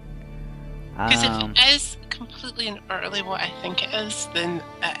 Because if it is completely and utterly what I think it is, then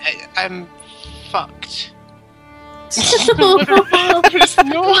I'm fucked. There's no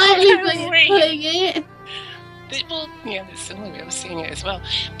Slightly other way. putting it. Well, yeah, that's the only way I was saying it as well.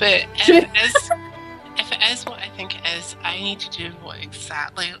 But True. if it is what I think it is, I need to do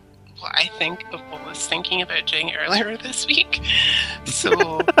exactly what I think of what I was thinking about doing earlier this week.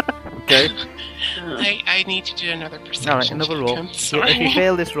 So Okay. I need to do another perception. Alright, another check. roll. I'm If sorry. you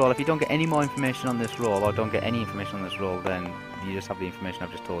fail this roll, if you don't get any more information on this roll, or don't get any information on this roll, then you just have the information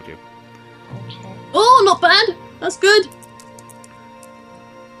I've just told you. Okay. Oh, not bad. That's good.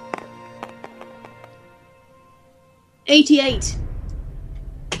 88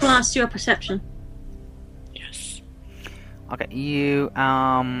 plus your perception. Yes. Okay, you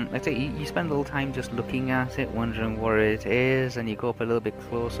let's say you spend a little time just looking at it, wondering what it is, and you go up a little bit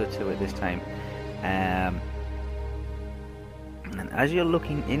closer to it this time. And as you're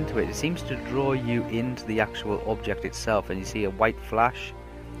looking into it, it seems to draw you into the actual object itself, and you see a white flash.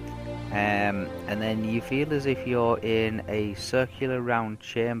 And then you feel as if you're in a circular round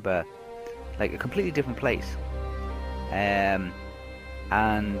chamber, like a completely different place. And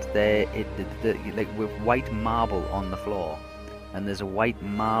like with white marble on the floor, and there's a white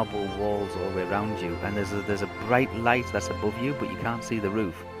marble walls all the way around you, and there's a bright light that's above you, but you can't see the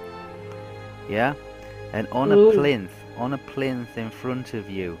roof. Yeah, and on Ooh. a plinth in front of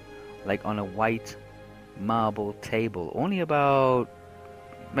you, like on a white marble table, only about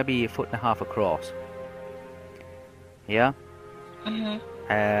maybe 1.5 feet across. Yeah.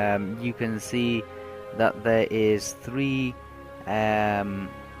 Mm-hmm. You can see that there is 3 kind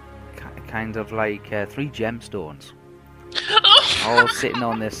of like 3 gemstones, all sitting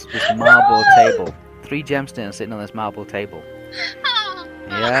on this marble table. 3 gemstones sitting on this marble table.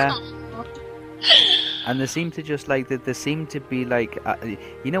 Yeah. And they seem to just like they seem to be like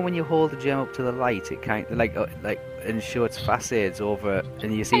you know when you hold the gem up to the light, it kind of like and show its facets over,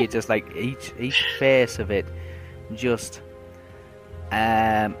 and you see it just like each face of it, just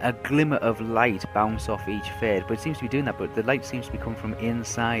a glimmer of light bounce off each face. But it seems to be doing that. But the light seems to be coming from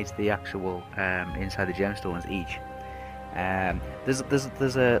inside the actual inside the gemstones each.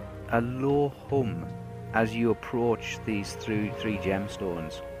 There's a low hum as you approach these 3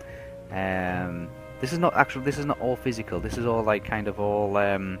 gemstones. This is not all physical. This is all like kind of all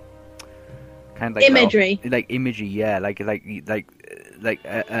kind of like imagery. Like imagery, yeah. Like a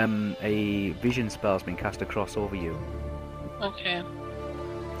vision spell's been cast across over you. Okay.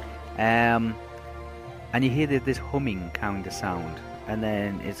 And you hear this humming kind of sound, and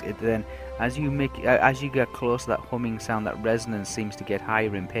then then as you get close to that humming sound, that resonance seems to get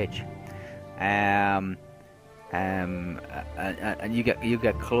higher in pitch. And you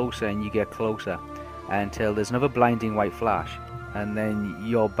get closer and you get closer until there's another blinding white flash, and then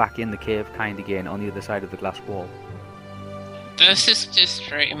you're back in the cave kind again on the other side of the glass wall. This is just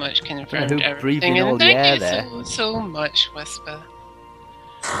pretty much confirmed who everything. breathing all And the thank air you there? so much, Whisper.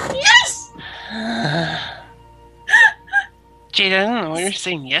 Yes! Jade, I don't know what you're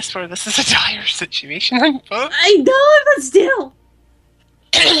saying yes for. This is a dire situation, but... I know, but still.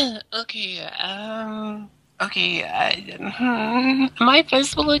 Okay, am I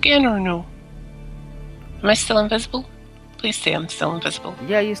visible again or no? Am I still invisible? Please say I'm still invisible.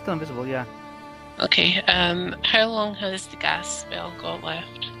 Yeah, you're still invisible, yeah. Okay, how long has the gas spell got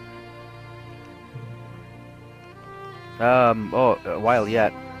left? A while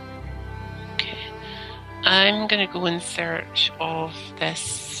yet. Okay. I'm gonna go in search of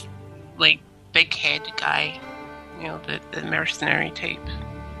this, like, big head guy. You know, the mercenary type.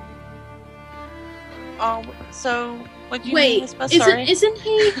 Oh, so what do you mean? Wait, Whisper? Sorry. isn't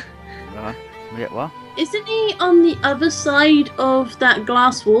he? Yeah, what? Isn't he on the other side of that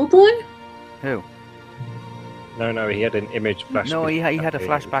glass wall though? Who? No, he had an image flash. No, he had a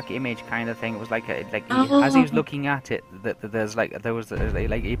flashback image kind of thing. It was like as he was looking at it,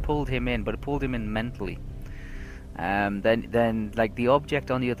 he pulled him in, but it pulled him in mentally. Then like the object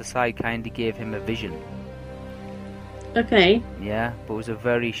on the other side kind of gave him a vision. Okay. Yeah, but it was a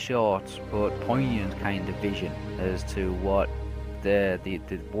very short but poignant kind of vision as to what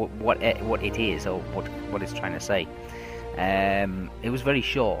what it is or what it's trying to say. It was very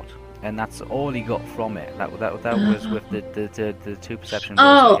short, and that's all he got from it. That was with the 2 perception.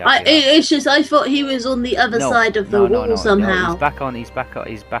 Oh, it's just I thought he was on the other side of the wall somehow. No, he's back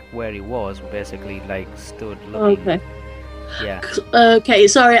where he was, basically like stood looking. Okay. Yeah. Okay,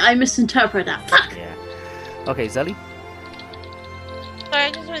 sorry, I misinterpreted that. Fuck. Yeah. Okay, Zelly. Sorry,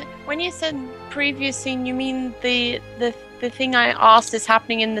 I just when you said previous scene, you mean the thing I asked is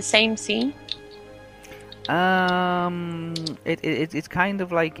happening in the same scene? It's kind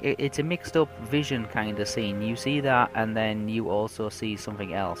of like it's a mixed up vision kind of scene. You see that, and then you also see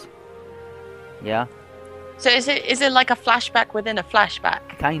something else. Yeah. So is it like a flashback within a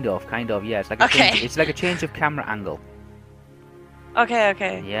flashback? Kind of, yeah. It's like it's like a change of camera angle.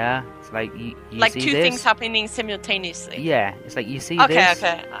 Okay. Yeah, it's like you like see 2 this. things happening simultaneously. Yeah, it's like you see Okay. this.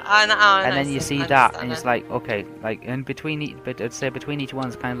 And then you see that, and it's like okay, like in between, but I'd say between each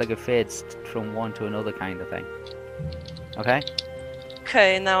one's kind of like a fades from one to another kind of thing. Okay.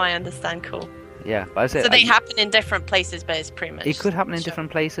 Okay, now I understand. Cool. Yeah, but I say, so they happen in different places, but it's pretty much. It could happen in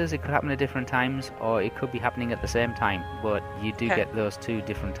different places. It could happen at different times, or it could be happening at the same time. But you do get those 2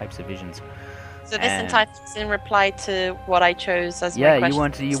 different types of visions. So this entitles in reply to what I chose as my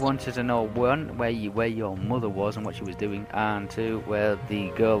question. you wanted to know 1 where your mother was and what she was doing, and 2 where the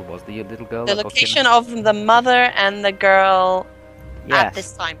girl was, the little girl. The location of the mother and the girl. Yes. At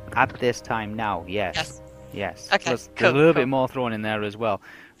this time. At this time now, yes. Yes. Okay. There's a little bit more thrown in there as well.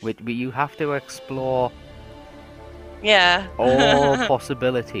 You have to explore. Yeah. all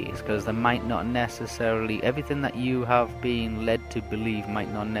possibilities, because there might not necessarily everything that you have been led to believe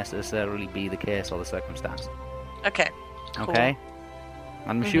might not necessarily be the case or the circumstance. Okay. Cool. Okay.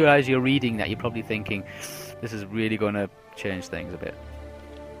 I'm sure as you're reading that, you're probably thinking, "This is really going to change things a bit."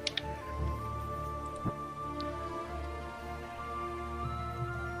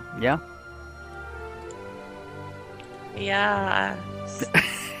 Yeah. Yeah.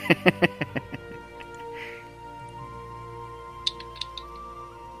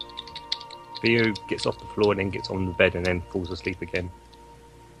 Theo gets off the floor and then gets on the bed and then falls asleep again.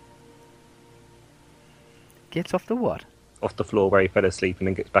 Gets off the what? off the floor where he fell asleep, and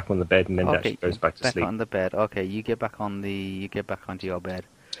then gets back on the bed, and then Okay, actually goes back to back sleep. on the bed. Okay, you get back onto your bed.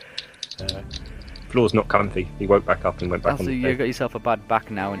 Floor's not comfy. He woke back up and went back Also, on the you bed. got yourself a bad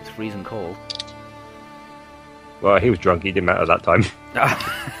back now, and it's freezing cold. Well, he was drunk. He didn't matter that time.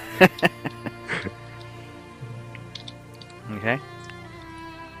 Okay.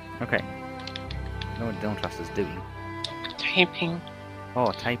 Okay. No, don't trust us, do you? Typing.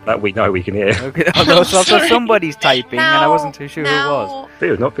 Oh, typing. That we know we can hear. Okay. Oh, no, so Sorry. somebody's typing, and I wasn't too sure who now,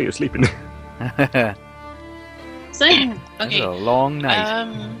 Peter was not. Peter was sleeping. it was. So, It's Okay. a long night.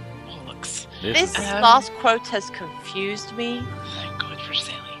 Bollocks. This Um, last quote has confused me. Thank God for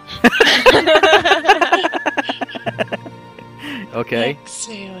Sally. Okay. Thanks,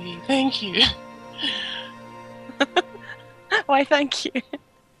 Sally. Thank you. Why, thank you.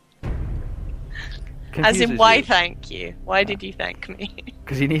 As in, why thank you? Why did you thank me?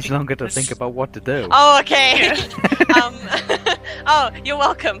 Because he needs longer to think about what to do. Oh, okay. Oh, you're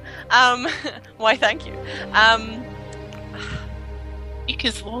welcome. Why, thank you. Take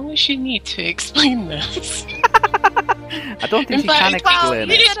as long as you need to explain this. I don't think In she fact, can well, explain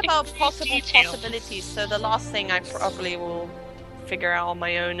You it. said about possible Details. possibilities, so the last thing I probably will figure out on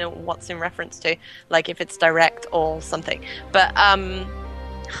my own what's in reference to, like if it's direct or something. But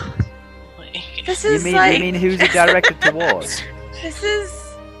this You is mean, like you mean who's it directed towards? this is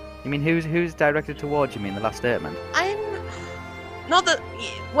You mean who's directed towards? You mean the last statement? I'm not that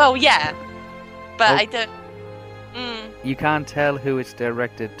well, yeah, but Oh. I don't. You can't tell who it's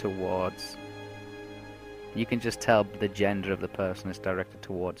directed towards. You can just tell the gender of the person it's directed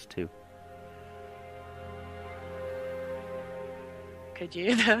towards too. Could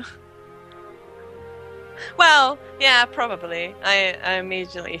you though? Well, yeah, probably. I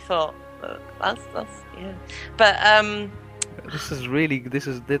immediately thought that's yeah, but This is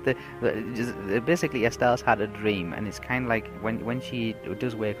basically Estelle's had a dream, and it's kind of like when she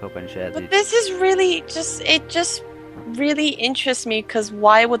does wake up and share the. But this is really just really interests me because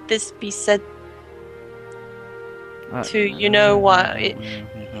why would this be said to you know what?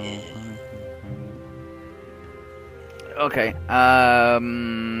 Okay.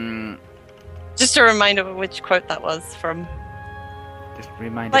 Just a reminder of which quote that was from. Just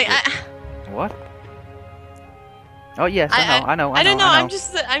remind Like us. What? Oh yes, I know. I don't know. I'm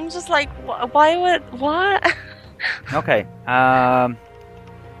just like why would what? Okay.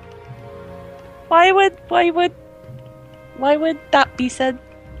 Why would that be said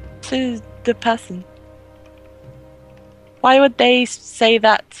to the person? Why would they say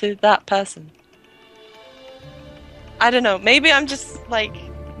that to that person? I don't know. Maybe I'm just like.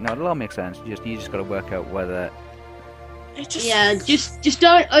 No, it'll all make sense. You just got to work out whether. It just... yeah, just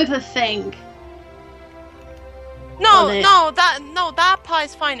don't overthink. No, on it. that part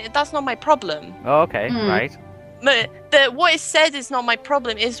is fine. That's not my problem. Oh, okay, right. But what is said is not my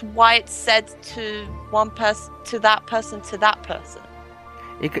problem. Is why it's said to one person, to that person, to that person.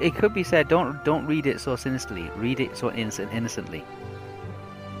 It could be said. Don't read it so sinisterly. Read it so innocently.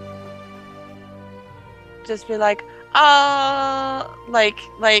 Just be like, like,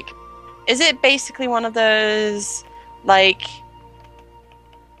 is it basically one of those like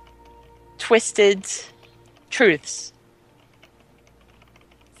twisted truths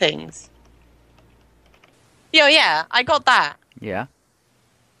things? Yeah, I got that. Yeah.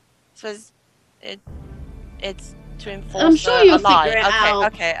 So it's to enforce I'm sure a you'll lie. figure it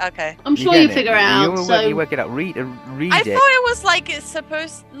out. Okay. I'm sure get you it. figure it out. You work it out. Read I it. thought it was like it's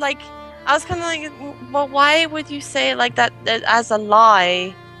supposed like I was kind of like, well, why would you say it like that as a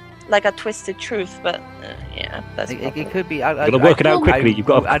lie, like a twisted truth? But yeah, that's It could be. You've got to work it out quickly. You've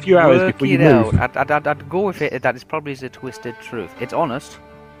got a few hours before you move. I'd go with it that it's probably a twisted truth. It's honest,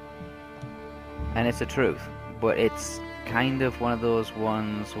 and it's a truth, but it's kind of one of those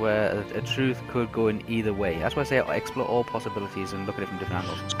ones where a truth could go in either way. That's why I say explore all possibilities and look at it from different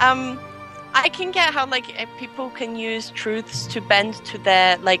angles. I can get how like people can use truths to bend to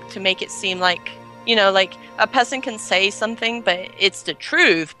their like to make it seem like like a person can say something, but it's the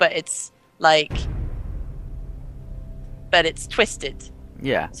truth, but it's like, but it's twisted.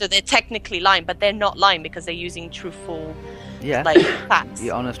 Yeah. So they're technically lying, but they're not lying because they're using truthful, Yeah. like facts.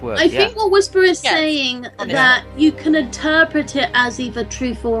 The honest word. I think what Whisper is Yeah. saying that you can interpret it as either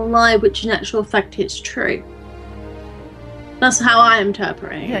truth or lie, which in actual fact is true. That's how I am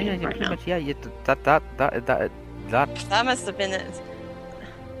interpreting Yeah, it yeah, right pretty now. much. Yeah, that. That must have been it.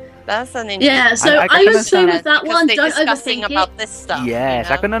 That's an interesting. Yeah, so I I, can would say understand with that because one, they're don't discussing overthink about it. this stuff. Yes,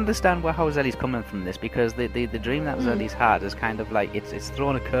 you I know? can understand how Zelly's coming from this because the dream that Zelly's had is kind of like it's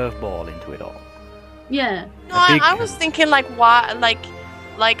thrown a curveball into it all. Yeah. No, A big I was thinking like why,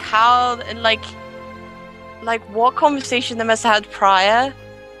 like how, like like what conversation they must have had prior.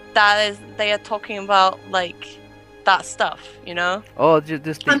 That is, they are talking about like that stuff, you know. Oh, just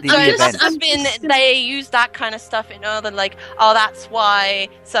the So it event. must have been they use that kind of stuff in other, like, oh, that's why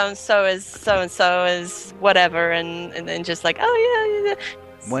so and so is whatever, and then just like, oh yeah.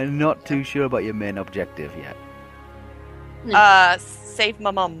 We're not too sure about your main objective yet. Save my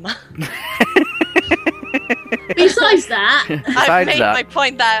mum. Besides that, I've made my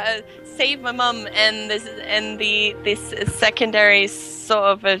point that save my mum, and this secondary sort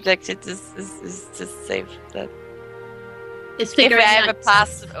of objective is to save that. it's If figuring I ever out.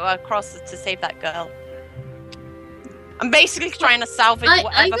 pass across to save that girl. I'm basically trying to salvage I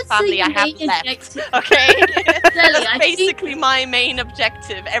whatever would family say I the have main left. objective- Okay, Zelly, that's basically my main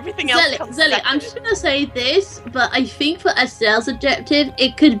objective. Everything else comes Zelly, second. I'm just gonna say this, but I think for Estelle's objective,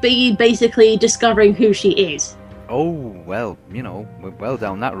 it could be basically discovering who she is. Oh, well, you know, we're well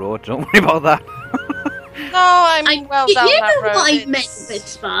down that road. Don't worry about that. No, I mean, well you down know that road. what I it's- meant,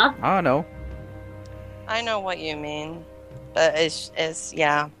 Vitspa. I know. I know what you mean, but it's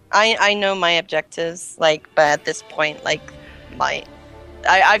yeah. I know my objectives, like, but at this point, like,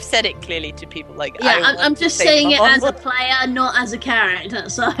 I've said it clearly to people, like, Yeah, I I'm just save saying my it mum. as a player, not as a character.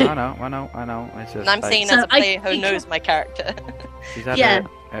 So I know. It's just And I'm like, saying So as a player I who think- knows my character. she's had Yeah.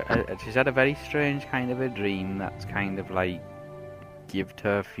 she's had a very strange kind of a dream that's kind of like given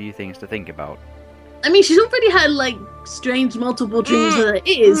her a few things to think about. I mean, she's already had like strange multiple dreams that it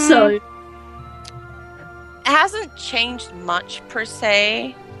is. So It hasn't changed much per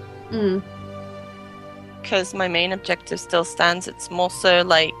se, mm. because my main objective still stands. It's more so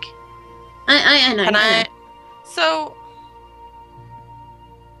like, I know. can I know. So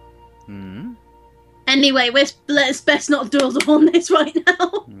Hmm. Anyway, let's best not dwell on this right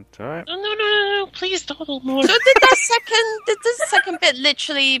now. It's alright. No, please don't more. So did the second bit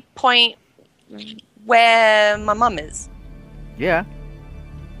literally point where my mum is? Yeah.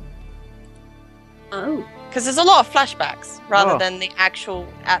 Oh, Because there's a lot of flashbacks rather Oh. than the actual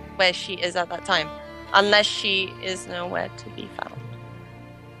at where she is at that time, unless she is nowhere to be found.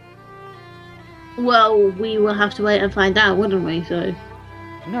 well, we will have to wait and find out, wouldn't we? So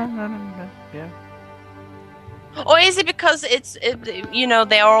No. Yeah. Or is it because you know,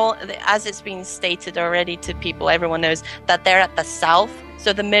 they are all, as it's been stated already to people, everyone knows that they're at the south,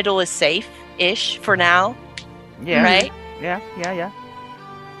 so the middle is safe-ish for now, Yeah. right? Yeah.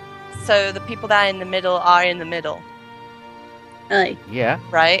 So the people that are in the middle are in the middle, Yeah.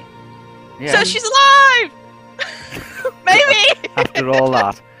 right? Yeah. So she's alive! Maybe! After all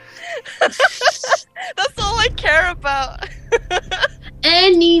that. That's all I care about.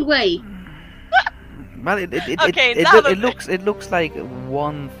 anyway, Well, it Okay, now it the- looks like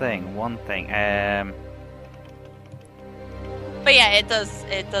one thing. But yeah, it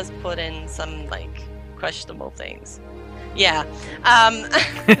does put in some like questionable things. Yeah.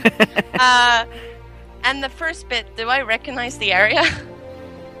 And the first bit, do I recognize the area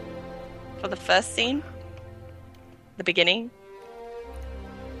for the first scene? The beginning?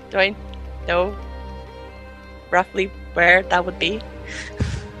 Do I know roughly where that would be?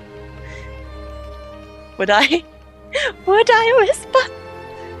 Would I whisper?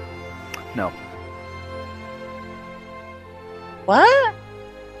 No. What?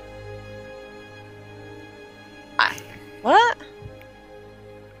 What?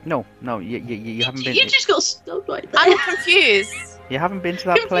 No. You haven't been. you just got stopped right there. I'm confused. You haven't been to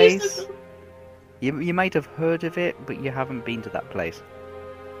that Confused place. as well. You might have heard of it, but you haven't been to that place.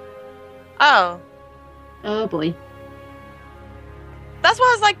 Oh, Oh boy. that's why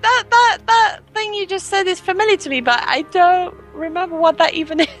I was like, that thing you just said is familiar to me, but I don't remember what that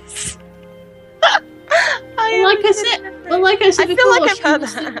even is. Well, like I said I feel before, like I've she heard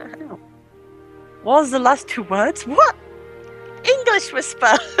was that. still- What was the last two words? What? English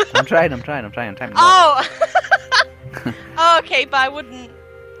whisper. I'm trying. Oh. Oh, okay, but I wouldn't.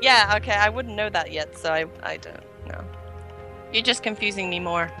 Yeah, okay, I wouldn't know that yet, so I don't know. You're just confusing me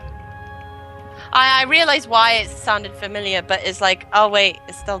more. I realize why it sounded familiar, but it's like, oh wait,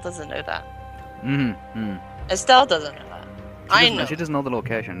 Estelle doesn't know that. Estelle doesn't know that. I know. She doesn't know the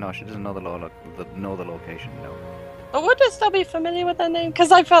location. No, she doesn't know the location. No. But would Estelle be familiar with that name?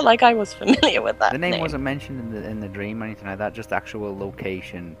 Because I felt like I was familiar with that The name wasn't mentioned in the dream or anything like that. Just the actual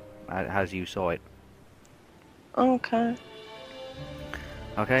location as you saw it. Okay.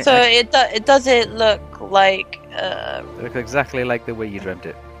 Okay. So it does it look like It looks exactly like the way you dreamt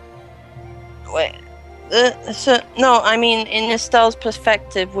it. wait. So no, I mean in Estelle's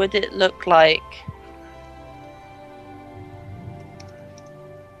perspective, would it look like?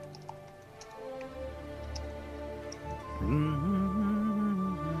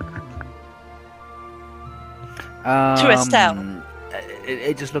 To Estelle.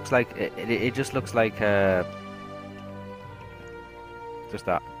 It just looks like it just looks like just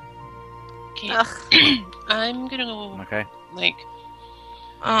that. Okay. Ugh. I'm gonna go. Okay. Like,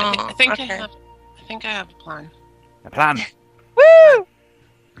 Oh, I think okay. I have a plan. A plan. Woo!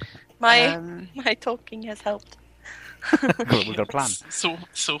 My Um, my talking has helped. We've got a plan. So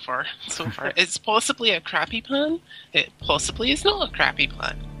far. It's possibly a crappy plan. It possibly is not a crappy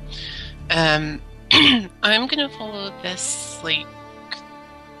plan. I'm gonna follow this like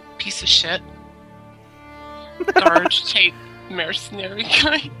piece of shit guard type mercenary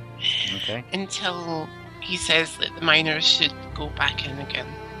guy Okay. until he says that the miners should go back in again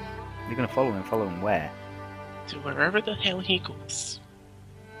You're gonna follow him. Follow him where? to wherever the hell he goes.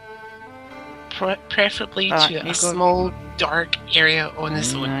 Preferably to you a go- small dark area on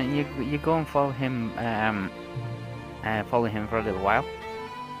his own. You go and follow him. Follow him for a little while.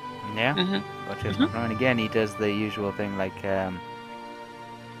 Yeah. Mhm. Watch his and again, he does the usual thing like a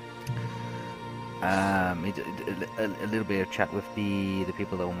little bit of chat with the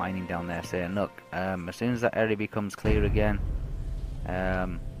people that were mining down there, saying, look, as soon as that area becomes clear again,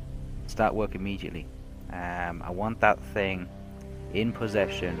 start work immediately. I want that thing in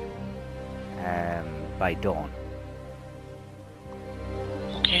possession by dawn.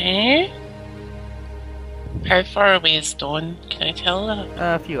 Okay. How far away is Dawn? Can I tell that?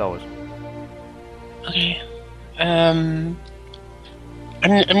 A few hours. Okay. I'm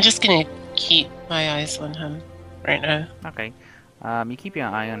just gonna keep my eyes on him right now. Okay. You keep your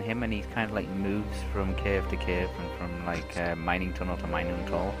eye on him, and he kind of like moves from cave to cave, and from like mining tunnel to mining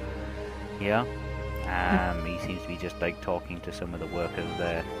tunnel. Yeah. He seems to be just like talking to some of the workers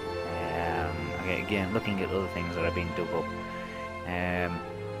there. Okay, again, looking at other things that are being dug up.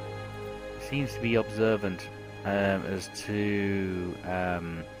 Seems to be observant as to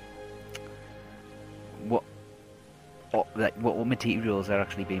what materials are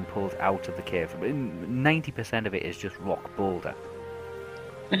actually being pulled out of the cave. 90% of it is just rock boulder.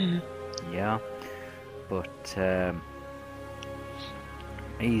 Yeah, but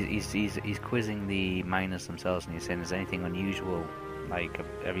he's quizzing the miners themselves, and he's saying, "Is anything unusual? Like,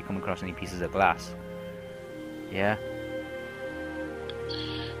 have you come across any pieces of glass?" Yeah.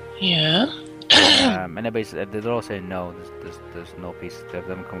 Yeah. And they're all saying no. There's no pieces. They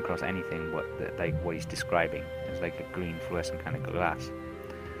haven't come across anything like what he's describing. It's like a green fluorescent kind of glass.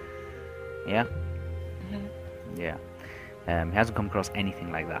 Yeah. Yeah. He hasn't come across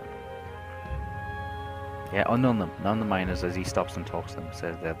anything like that. Yeah. Oh, none of the miners, as he stops and talks to them,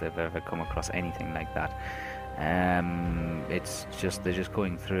 says that they've ever come across anything like that. It's just they're just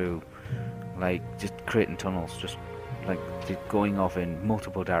going through, like, just creating tunnels, just like going off in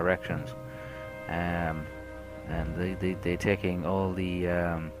multiple directions. And they're taking all the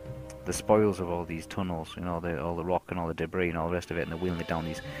spoils of all these tunnels, you know, all the rock and all the debris and all the rest of it, and they're wheeling it down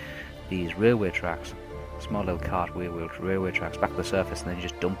these railway tracks, small little cart railway tracks back to the surface, and then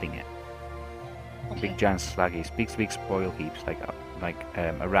just dumping it. Okay. Big giant slaggies, big spoil heaps, like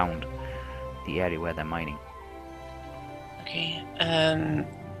around the area where they're mining. Okay.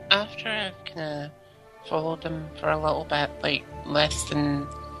 After I've kind of followed them for a little bit, like less than,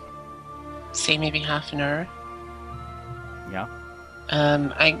 say, maybe half an hour. Yeah.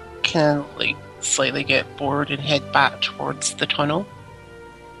 I kind of like slightly get bored and head back towards the tunnel.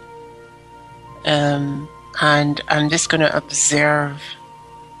 And I'm just going to observe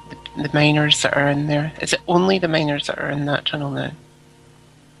the miners that are in there. Is it only the miners that are in that tunnel now?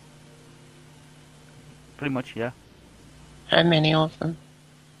 Pretty much, yeah. How many of them?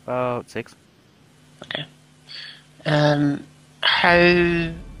 About 6. Okay.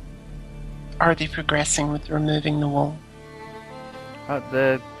 How are they progressing with removing the wall?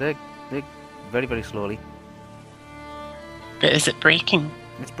 They're very, very slowly. But is it breaking?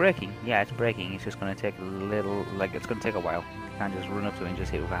 It's breaking. Yeah, it's breaking. It's just going to take a little, like, it's going to take a while. You can't just run up to it and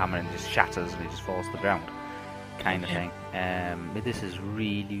just hit it with a hammer and it just shatters and it just falls to the ground, kind of thing. But this is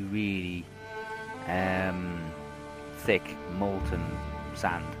really, really thick, molten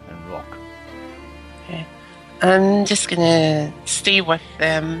sand and rock. Okay. I'm just gonna stay with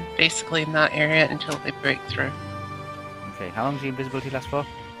them, basically, in that area until they break through. Okay, how long does the invisibility last for?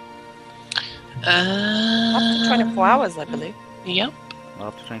 Up to 24 hours, I believe. Yep. Well,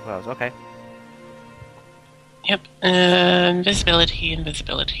 up to 24 hours. Okay. Yep. Invisibility.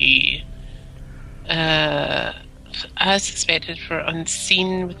 As expected, for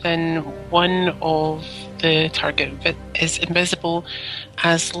unseen within one of the target is invisible.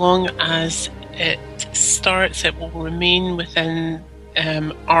 As long as it starts, it will remain within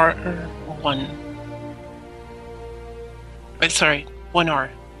R1. Sorry, 1 hour.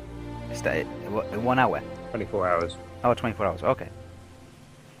 Is that 1 hour? 24 hours. Oh, 24 hours. Okay.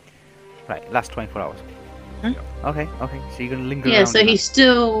 Right, last 24 hours. Okay. So you're gonna linger around. Yeah, so he's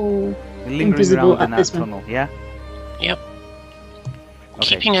still invisible around in at that this point. tunnel. Yeah. Yep.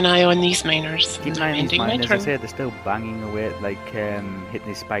 Okay. Keeping an eye on these miners. Keep an eye on these Ending my miners. As I turn. said, they're still banging away, like hitting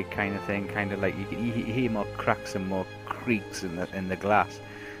this spike kind of thing. Kind of like you hear more cracks and more creaks in the glass.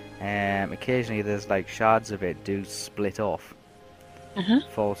 Occasionally, there's like shards of it do split off,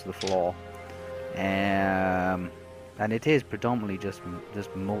 fall to the floor, and it is predominantly just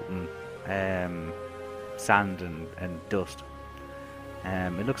molten sand and dust.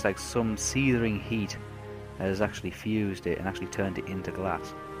 It looks like some searing heat has actually fused it and actually turned it into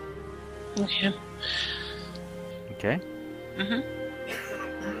glass. Okay. Okay. Mhm.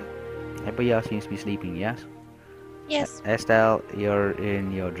 Everybody else seems to be sleeping. Yes. Yes. Estelle, you're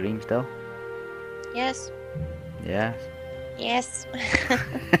in your dream still. Yes. Yes. Yes.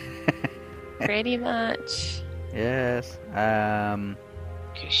 Pretty much. Yes.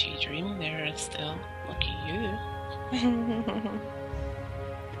 Cause she dreamed there still. Look at you.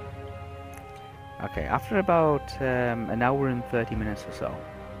 Okay. After about an hour and 30 minutes or so,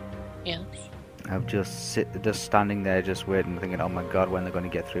 Yes. of just standing there, just waiting, thinking, "Oh my God, when they're going to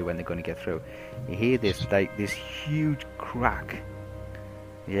get through? When they're going to get through?" You hear this huge crack.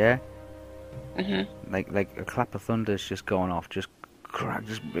 Yeah. Mhm. Like a clap of thunder's just going off, just crack,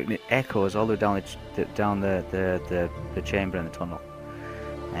 just it echoes all the way down the chamber and the tunnel.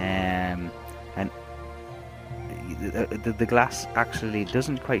 And the glass actually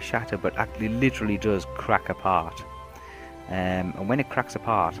doesn't quite shatter, but actually literally does crack apart. And when it cracks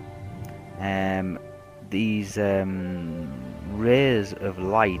apart, these rays of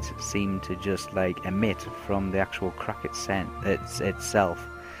light seem to just like emit from the actual crack itself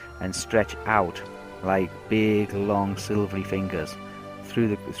and stretch out like big long silvery fingers through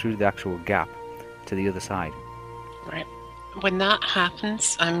the actual gap to the other side. Right. When that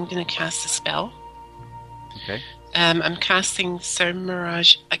happens, I'm going to cast a spell. Okay. I'm casting Sound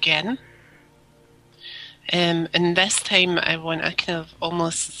Mirage again. And this time I want a kind of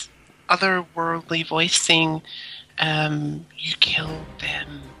almost otherworldly voice saying, you killed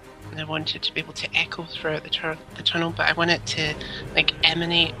them. And I want it to be able to echo throughout the tunnel, but I want it to like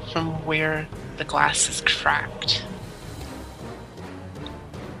emanate from where the glass is cracked.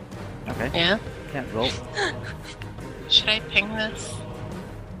 Okay. Yeah? Yeah, roll. Should I ping this?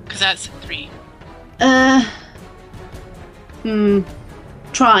 Because that's a 3.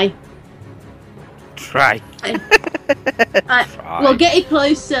 Try. Try. Well, get it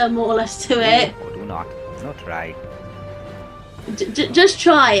closer, more or less, to it. Oh, do not. No try. Just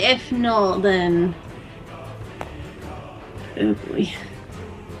try. If not, then... Oh, boy.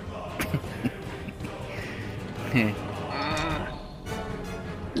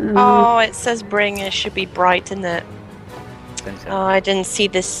 Oh, it says bring. It should be bright, isn't it? Oh, I didn't see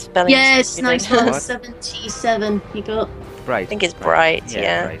this spelling. Yes, nice one. What? 77 you got. Bright. I think it's bright,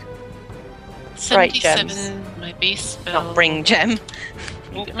 yeah. Bright. Bright 77, gems. my base spell. Not bring gem.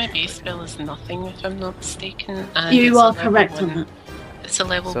 I think my base spell is nothing, if I'm not mistaken. And You it's are a level correct 1. on that. It's a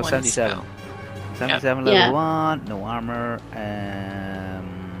level So 1 77. spell. 77 Yeah. level 1, no armor.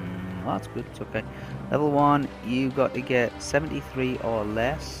 Oh, that's good, it's okay. Level 1, you got to get 73 or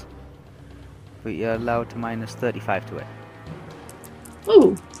less, but you're allowed to minus 35 to it.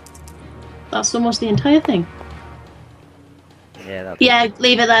 Ooh. That's almost the entire thing. Yeah, that's Yeah,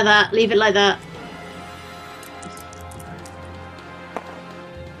 leave it like that. Leave it like that.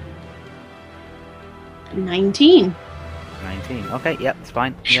 $19. 19. Okay, yep, it's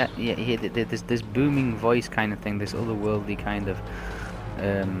fine. Yeah, you hear this booming voice kind of thing, this otherworldly kind of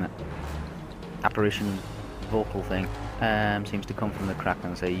apparition vocal thing seems to come from the crack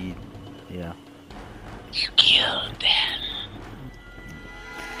and say, yeah. You killed them.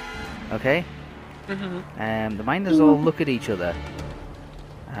 Okay. Mm-hmm. The miners all look at each other.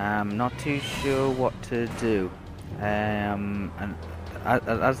 Not too sure what to do. And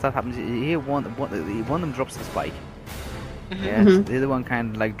as that happens, you hear one of them drops the spike. Yes. The other one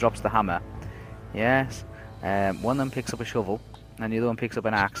kind of like drops the hammer. Yes. One of them picks up a shovel, and the other one picks up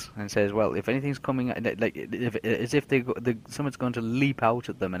an axe and says, "Well, if anything's coming, like as if someone's going to leap out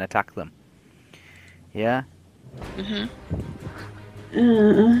at them and attack them." Yeah.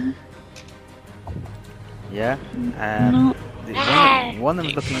 Yeah. No. One of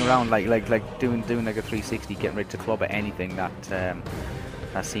them's looking around like doing like a 360, getting ready to clobber anything that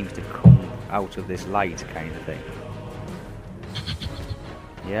seems to come out of this light kind of thing.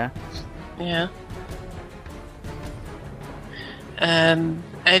 Yeah. Yeah.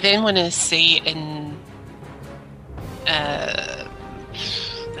 I then want to say in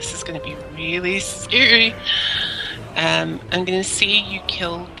this is is going to be really scary. I'm going to say you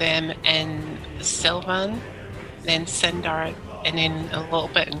killed them in Sylvan, then Sindar, and then a little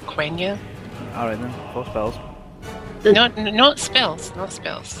bit in Quenya. Alright then, 4 spells. Not spells, not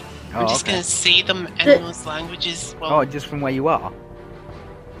spells. I'm just going to say them in those languages. Well, Oh, just from where you are?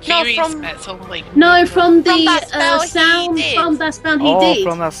 fairies, from- it's all like... No, from From the that spell he sound did. from that spell he Oh, did.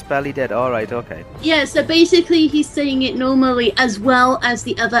 from that spell he did. Alright, okay. Yeah, so basically he's saying it normally as well as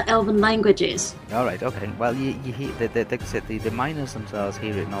the other elven languages. Alright, okay. Well, you hear, like I said, the miners themselves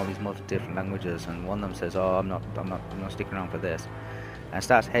hear it in all these multiple different languages, and one of them says, "Oh, I'm not sticking around for this," and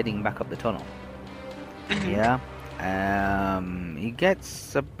starts heading back up the tunnel. Yeah. He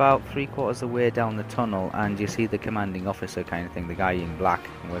gets about 3/4 of the way down the tunnel, and you see the commanding officer kind of thing, the guy in black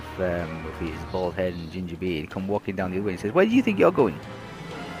with his bald head and ginger beard, come walking down the other way and says, "Where do you think you're going?"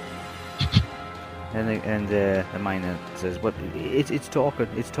 And the miner says, "What? It's talking.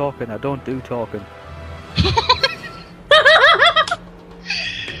 It's talking. I don't do talking."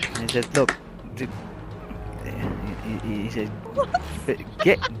 And he says, "Look." He says,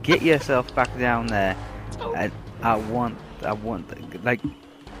 "Get yourself back down there. And I want, like,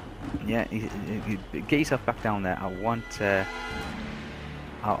 yeah. Get yourself back down there. I want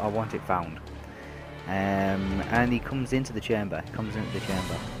it found." And he comes into the chamber.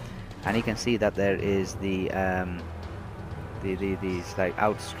 And he can see that there is these like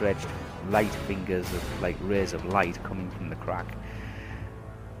outstretched light fingers of like rays of light coming from the crack.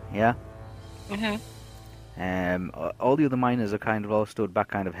 Yeah. All the other miners are kind of all stood back,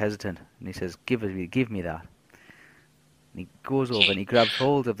 kind of hesitant, and he says, "Give me that." And he goes over and he grabs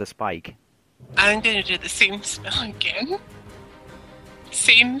hold of the spike. I'm going to do the same spell again.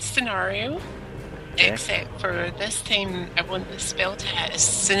 Same scenario. Okay. Except for this time, I want the spell to hit as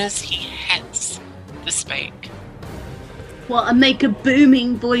soon as he hits the spike. What, and make a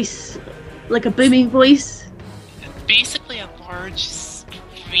booming voice, like a booming voice? Basically a large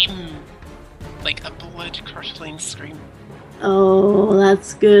scream, like a blood-curdling scream. Oh,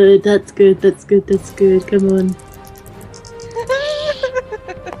 that's good, that's good, that's good, that's good, come on.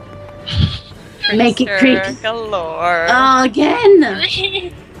 Make it creepy. Galore. Oh, again!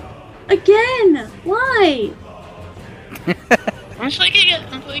 Again! Why? I'm flicking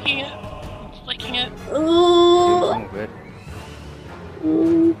it. Oh, Oh, good.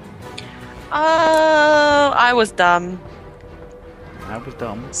 oh. Oh, I was dumb. I was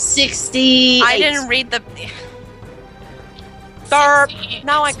dumb. 68. I didn't read the. Derp.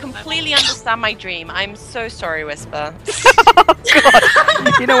 Now I completely understand my dream. I'm so sorry, Whisper.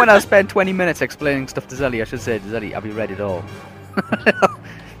 You know, when I spent 20 minutes explaining stuff to Zelly, I should say, "Zelly, have you read it all?"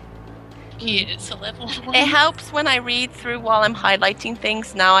 Yeah, it's a level 1. It helps when I read through while I'm highlighting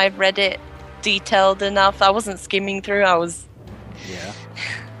things. Now I've read it detailed enough. I wasn't skimming through. I was. Yeah.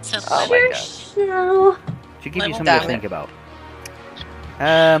 It's a Oh level my god. No. Should give you Level something to down. think about.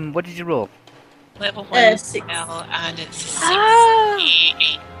 What did you roll? Level 1 6. spell, and it's Ah.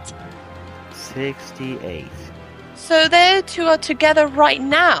 68. 68. So they two are together right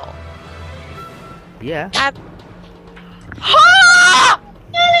now. Yeah. Ah!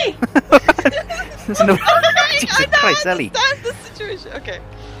 There's another... Jesus Christ, Zelly. That's the situation. Okay.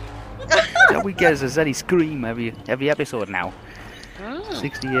 All we get is a Zelly scream every episode now.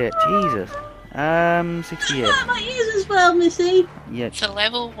 68. Jesus. 68. Ah, my ears as well, Missy. Yeah. It's a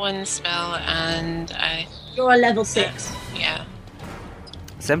level 1 spell, and You're a level 6. yeah.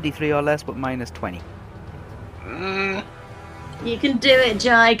 73 or less, but minus 20. You can do it,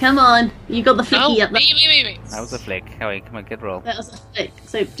 Jai. Come on. You got the Oh, flicky wait, up there. wait. That was a flick. Alright, come on, get roll. That was a flick.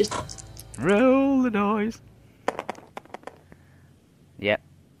 So just. Roll the dice. Yeah.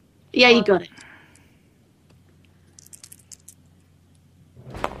 Yeah, you got it.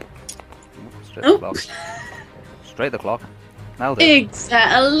 Straight Oh. the clock. Straight the clock. Nailed it.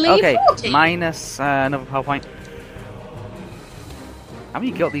 Exactly. Okay, 40. minus another power point. How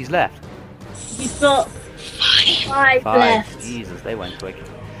many got these left? You've got 5 left. Jesus, they went quick.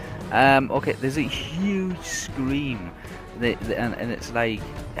 Okay, there's a huge scream, and it's like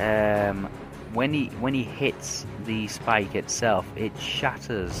when he hits the spike itself, it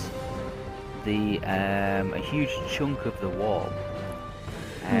shatters a huge chunk of the wall.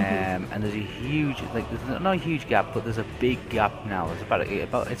 And there's a huge, like, there's not a huge gap, but there's a big gap now. It's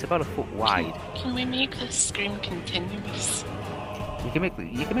about a foot wide. Can we make this scream continuous? You can make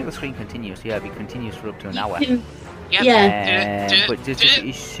the screen continuous. Yeah, it'll be continuous for up to an hour. Yep. Yeah. Do it. But just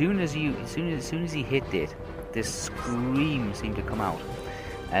as soon as he hit it, this scream seemed to come out,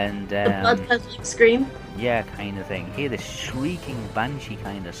 and The blood-curdling scream. yeah, kind of thing. Hear this shrieking banshee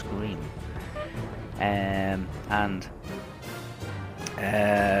kind of scream, and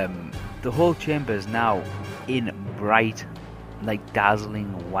The whole chamber is now in bright, like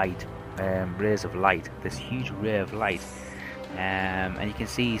dazzling white rays of light. This huge ray of light, and you can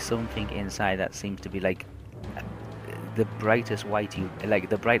see something inside that seems to be like the brightest white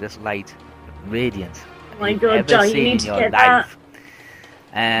the brightest light radiance My you've God, ever John, you seen need in to your get life.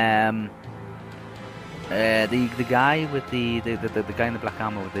 The guy with the guy in the black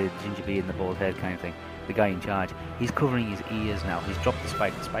armor with the ginger beard and the bald head kind of thing, the guy in charge, he's covering his ears now. He's dropped the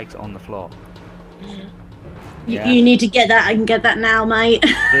spike. The spike's on the floor. You need to get that. I can get that now, mate.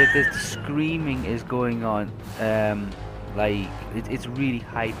 The screaming is going on. Like it's really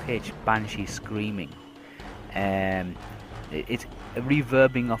high pitched banshee screaming. It's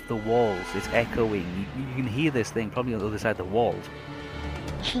reverbing off the walls. It's echoing. You can hear this thing probably on the other side of the walls.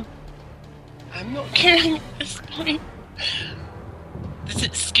 I'm not caring at this point. Does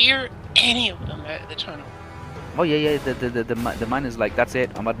it scare any of them out of the tunnel? Oh yeah. The man is like, that's it.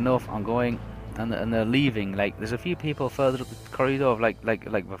 I'm had enough. I'm going, and they're leaving. Like there's a few people further up the corridor, like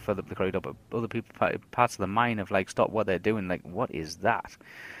further up the corridor, but other people parts of the mine have like stopped what they're doing. Like, what is that?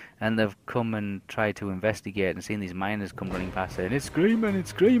 And they've come and tried to investigate and seen these miners come running past saying, it's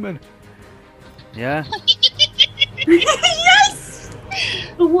screaming. Yeah. Yes!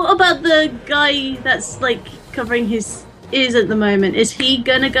 But what about the guy that's like covering his ears at the moment? Is he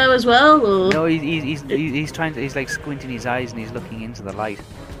gonna go as well, or? No, he's trying to. He's like squinting his eyes and he's looking into the light.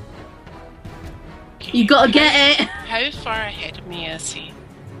 You gotta get it. How far ahead of me is he?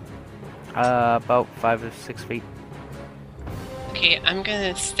 About 5 or 6 feet. Okay, I'm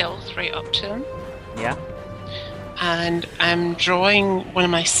gonna stealth right up to him. Yeah. And I'm drawing one of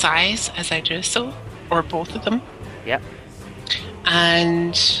my sais as I do so, or both of them. Yep.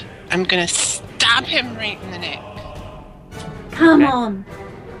 And I'm gonna stab him right in the neck. Come Okay. on.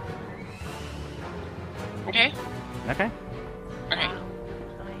 Okay? Okay. Alright.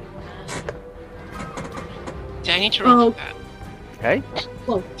 Do I need to roll Oh. for that? Okay.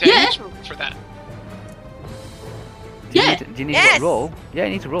 Well, Do I yeah. need to roll for that? Do you Yeah. need to, do you need Yes. to roll? Yeah,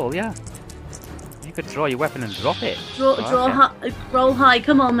 you need to roll. Yeah. You could draw your weapon and drop it. Draw, roll high.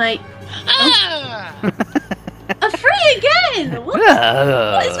 Come on, mate. Ah! A free again. What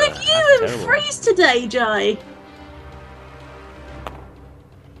is with you and Terrible. freeze today, Jai?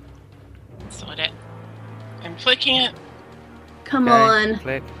 Sort it. I'm flicking it. Come Okay, on.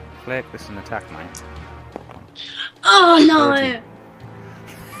 Click. This is an attack mine. Oh no.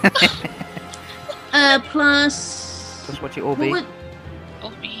 Plus. Plus what your OB? What would,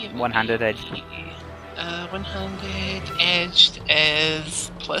 I'll be One-handed edged. One-handed edged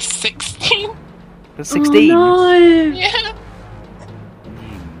is plus 16. Plus 16. Oh Yeah.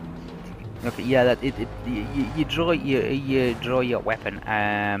 Okay, yeah, that you draw your weapon,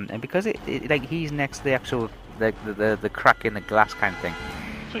 and because it like he's next to the actual the crack in the glass kind of thing.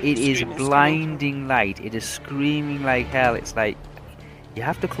 It is blinding light. It is screaming like hell. It's like you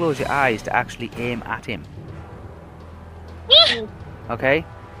have to close your eyes to actually aim at him. Okay?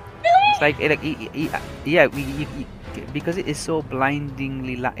 It's like because it is so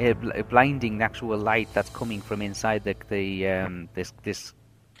blindingly blinding the actual light that's coming from inside this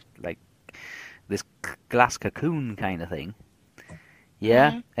glass cocoon kind of thing.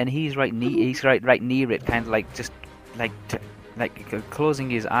 Yeah, and he's right near it, kind of like just like closing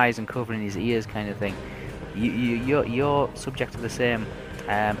his eyes and covering his ears, kind of thing. You're subject to the same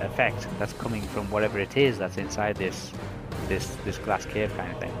effect that's coming from whatever it is that's inside this glass cave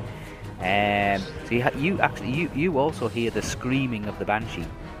kind of thing. So you also hear the screaming of the banshee.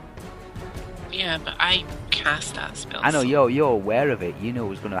 Yeah, but I cast that spell. I know so- you're aware of it. You know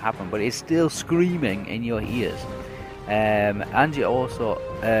what's going to happen, but it's still screaming in your ears. And you also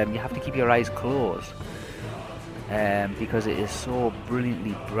you have to keep your eyes closed because it is so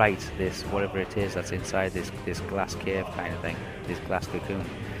brilliantly bright. This whatever it is that's inside this glass cave kind of thing, this glass cocoon.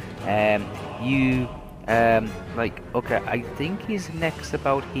 Okay, I think his neck's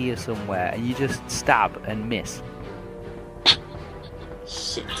about here somewhere, and you just stab and miss.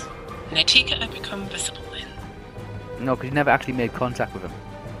 shit. And I take it I become visible then. No, because you never actually made contact with him.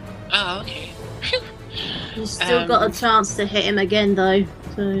 Oh, okay. You still got a chance to hit him again, though.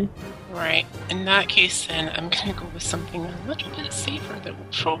 So. Right. In that case, then, I'm gonna go with something a little bit safer that will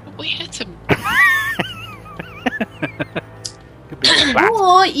probably hit him. Could be a bat.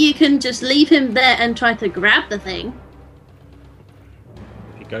 Or you can just leave him there and try to grab the thing.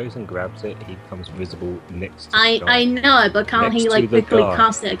 If he goes and grabs it, he becomes visible next to the I guy. know, but can't Next he to like the quickly guy.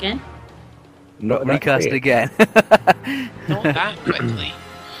 cast it again? Not that Recast quick. again. Not that quickly.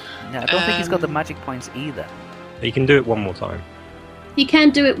 No, I don't think he's got the magic points either. You can do it one more time. You can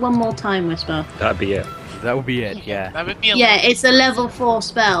do it one more time, Whisper. That'd be it. That would be it. Yeah. That would be a Yeah, it's a level 4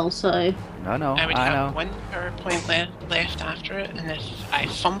 spell, so. No, I would I have know. 1 power point left after it, and if I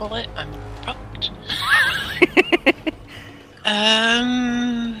fumble it, I'm fucked.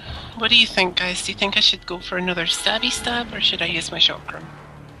 What do you think, guys? Do you think I should go for another stabby stab, or should I use my chakram?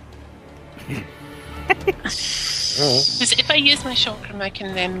 Because if I use my chakram, I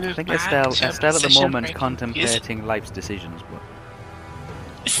can then move I think back Estelle to a at the position moment where I can use it. contemplating life's decisions. But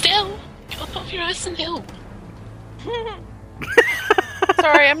Estelle, get up off your ass and help.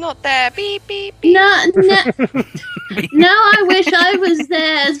 Sorry, I'm not there. Beep, beep, beep. No, I wish I was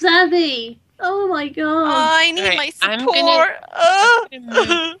there, Zavi. Oh my god. I need Right, my I'm support.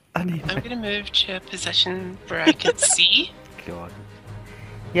 I'm gonna move to a position where I can see. God.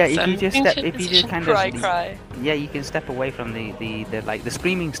 Yeah, So if you I'm just moving step, to if you position just kind Cry, of, cry. yeah, you can step away from the like the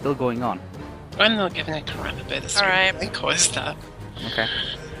screaming's still going on. I'm not giving a crap about this. Alright. I caused that. Okay.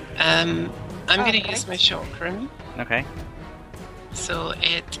 I'm gonna Okay. use my chakram. Okay. So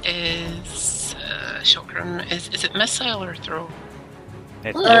it is chakram. Is it missile or throw?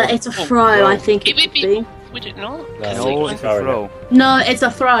 It's a throw, I think It it would would be. be. Would it not? No, 'Cause, No, like, it's a throw. No, it's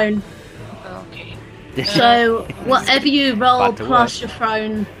a throne. okay. So, whatever you roll Back to plus your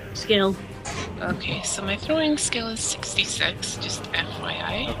throne skill. Okay. So my throwing skill is 66. Just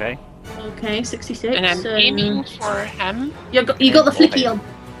FYI. Okay. Okay, 66. And I'm aiming for him. You got the flicky on.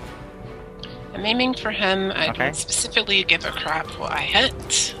 I'm aiming for him. I Okay. don't specifically give a crap what I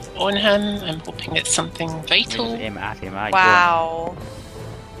hit on him. I'm hoping it's something vital. Aim at him. Aye, Wow.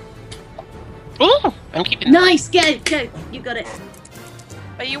 Oh, I'm keeping. Nice, go. You got it.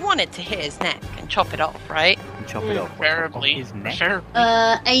 But you want it to hit his neck and chop it off, right? go on. And chop it off. Preferably. Off his neck.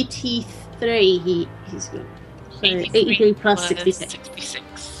 83 he's got. So 83 plus 66.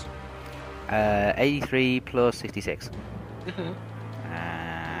 66. 83 plus 66. Mhm.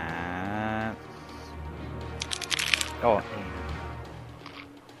 Oh.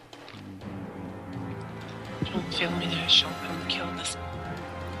 Don't fail me there, Sean. I'm kill this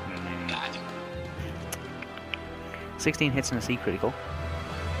guy. 16 hits and a C critical.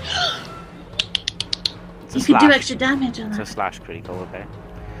 It's a You could do slash. extra damage on It's a that. slash critical, okay.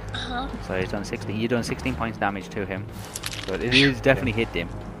 Uh-huh. So he's done 16. You've done 16 points damage to him. So it is definitely hit him.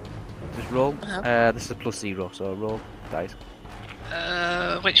 Just roll. Uh-huh. This is plus 0, so roll dice.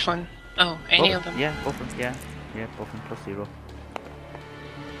 Which one? Oh, any Both- of them. Yeah, both of them. Yeah, both of them plus 0.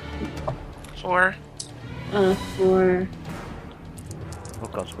 4. For Oh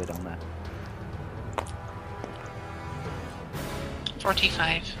god, squid on there.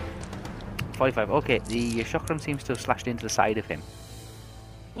 45. 45. Okay, the chakram seems to have slashed into the side of him.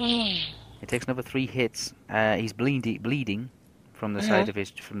 It takes another 3 hits. He's bleeding from the side of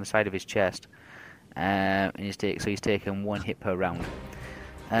his chest, and he's taken 1 hit per round.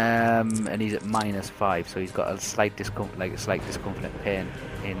 And he's at -5, so he's got a slight discomfort pain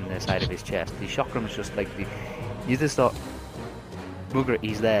in the side of his chest. The chakram's just like you just thought, bugger it,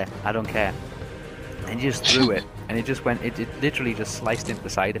 he's there. I don't care. And he just threw it, and it just went. It literally just sliced into the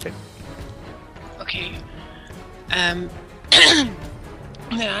side of him. Okay.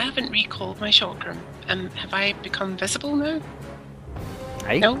 No, I haven't recalled my chakram. Have I become visible now?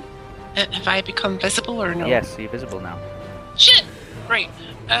 Hey? No? Have I become visible or no? Yes, you're visible now. Shit! Right.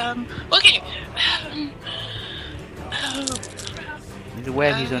 Okay. Oh, crap. He's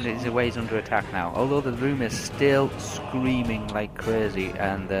aware he's under attack now. Although the room is still screaming like crazy,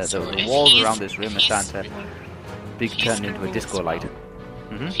 and the walls around this room are starting to turn into a disco light.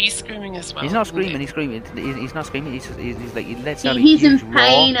 He's screaming as well. He's not screaming. He's screaming. He's not screaming. He's like he lets out a he's in huge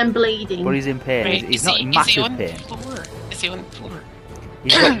pain roar, and bleeding. but he's in pain. Right. He's not in Is he massive on pain. the floor? Is he on the floor?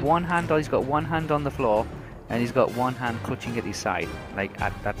 He's got one hand. He's got one hand on the floor, and he's got one hand clutching at his side, like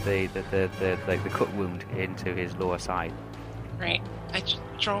at the cut wound into his lower side. Right. I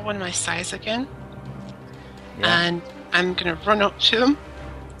draw one of my size again, Yeah. and I'm gonna run up to him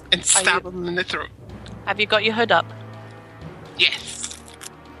and stab him in the throat. Have you got your hood up? Yes.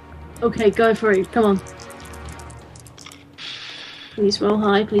 Okay, go for it. Come on. Please roll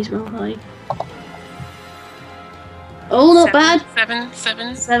high. Please roll high. Oh, not bad.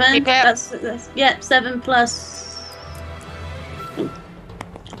 7. 7. Keep it. That's 7 plus.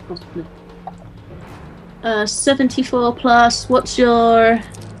 74 plus. What's your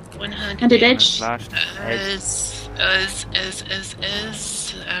One-handed handed edge. edge? Slashed edge. Is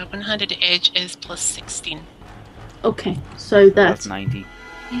one-handed edge is plus 16. Okay, so That's that's 90.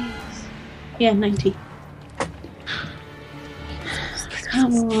 90.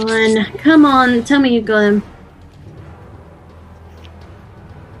 Come on, tell me you got him.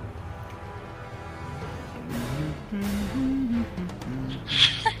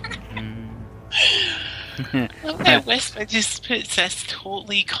 That Whisper just puts this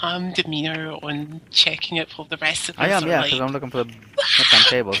totally calm demeanour on checking it for the rest of us. I am, yeah, like, because I'm looking for the goddamn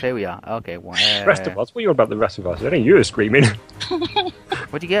tables. Here we are. Okay, well, Rest of us? What are you on about the rest of us? It ain't you screaming.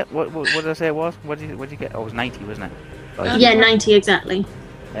 What'd you get? What did I say it was? What'd you get? Oh, it was 90, wasn't it? Yeah, 90 exactly.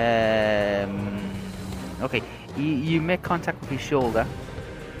 Okay, you make contact with his shoulder,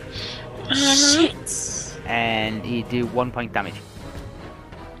 Shit. and you do 1 point damage.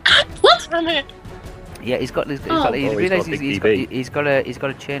 What? Damn it. Yeah, he's got. He's he's got a realised big he's DB. got a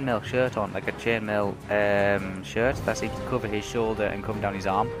chainmail shirt on, like a chainmail shirt that seems to cover his shoulder and come down his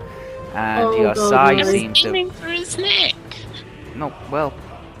arm, and Oh, your God, side no. I was seems to. aiming for his neck. No, well,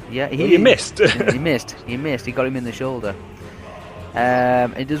 yeah, Well, you missed. he missed. He missed. He got him in the shoulder.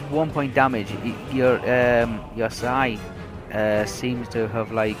 It does 1 point damage. Your side seems to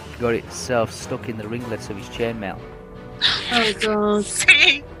have like got itself stuck in the ringlets of his chainmail. Oh god.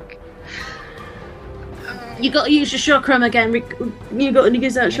 Sick. You got to use your chakram again. You got to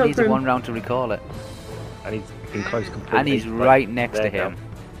use that He needs chakram. 1 round to recall it, And he's in close completely. and he's right next to him.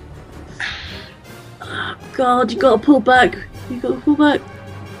 Oh god, you got to pull back. You got to pull back.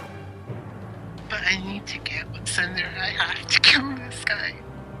 But I need to get what's in there. I have to kill this guy.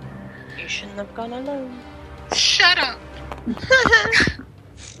 You shouldn't have gone alone. Shut up.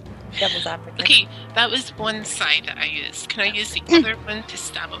 Devil's advocate. Okay, that was one side that I used. Can I use the other one to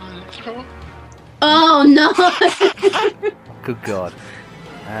stab him in the throat? Oh no! Good God.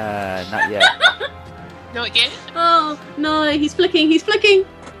 Not yet. Not yet? Oh no, he's flicking, he's flicking!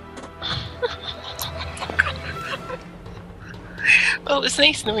 Well, it's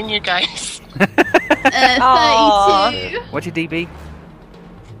nice knowing you guys. 32. What's your DB?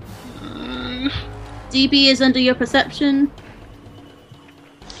 DB is under your perception.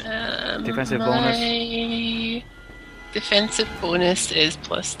 Defensive my defensive bonus is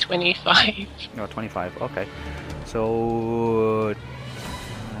plus 25. No, 25. Okay. So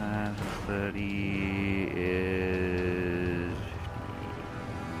 30 is.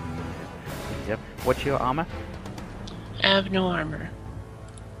 Yep. What's your armor? I have no armor.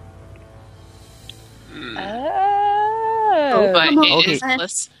 Oh. But come on. it Okay.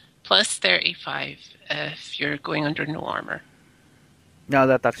 is plus 35 if you're going under no armor. No,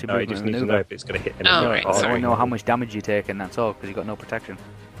 that's your No, he movement just needs to know maneuver. if it's going to hit Oh, anything. right, I want sorry. to know how much damage you take, and that's all, because you got no protection.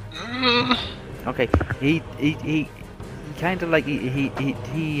 Mm, Okay, he kind of like he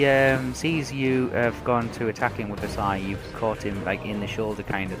sees you have gone to attack him with his eye. You've caught him like in the shoulder,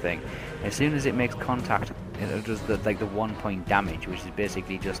 kind of thing. As soon as it makes contact, it does the 1 point damage, which is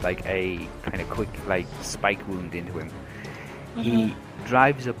basically just like a kind of quick like spike wound into him. He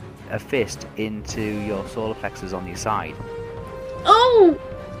drives a fist into your solar plexus on your side. Oh!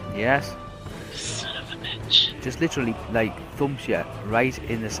 Yes, son of a bitch. just literally like thumps you right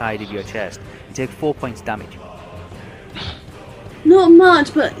in the side of your chest. You take 4 points damage. Not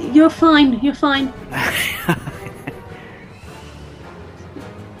much, but you're fine, you're fine.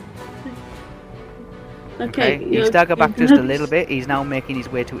 Okay, You stagger back just a little bit. He's now making his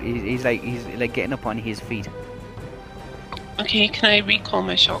way to. He's like getting up on his feet. Okay, can I recall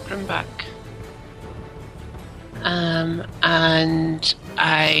my chakram back? And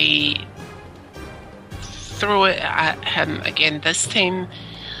I throw it at him again. This time,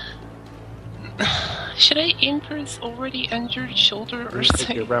 should I aim for his already injured shoulder or It'll take you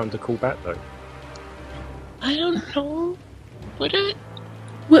something? around to call back though. I don't know. Would it?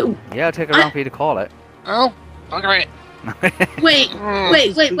 Wait, Yeah, it'll take a round for you to call it. Oh, bugger it. wait, Mm.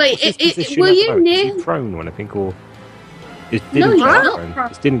 wait. What's his position Were at you the moment? Is near? he prone one, I think, or is No, he's Dinintraz not prone?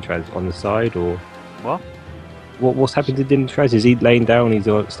 prone. Is Dinintraz on the side, or What? what's happened to Dinintraz? Is he laying down? He's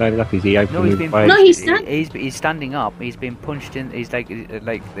standing up? Is he able No, to he's move been. by? No, he's standing. He's standing up. He's been punched in. He's like the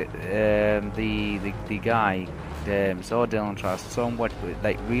guy saw Dylan Trust, saw him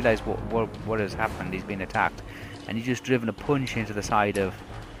realized what has happened. He's been attacked, and he's just driven a punch into the side of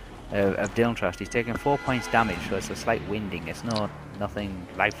Dylan Trust. He's taken 4 points damage, so it's a slight winding. It's nothing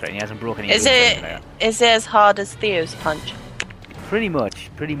life threatening. He hasn't broken any. Is ribs or it anything like that. is it as hard as Theo's punch? Pretty much,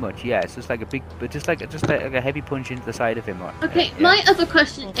 yeah. It's just like a big, but just like a heavy punch into the side of him. Okay, yeah. my other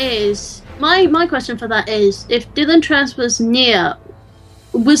question is my question for that is if Dylan Trans was near,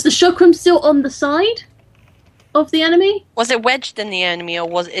 was the chakram still on the side of the enemy? Was it wedged in the enemy, or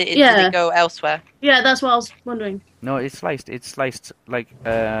was it? Did Yeah. it go elsewhere? Yeah, that's what I was wondering. No, it's sliced. It's sliced like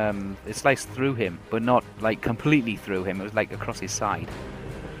it's sliced through him, but not like completely through him. It was like across his side.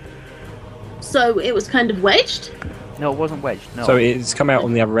 So it was kind of wedged. No, it wasn't wedged. No. So it's come out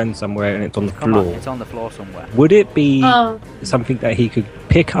on the other end somewhere, and it's on the Come on, floor. it's on the floor somewhere. Would it be Oh, something that he could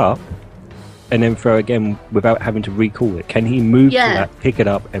pick up and then throw again without having to recall it? Can he move Yeah. to that, pick it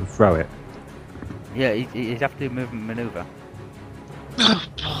up, and throw it? Yeah, you'd have to do movement maneuver. Oh,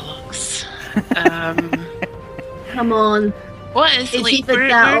 bollocks. Come on. What is It's like, either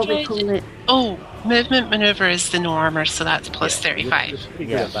that or we call it. Oh, movement maneuver is the new armor, so that's plus 35. You're pretty good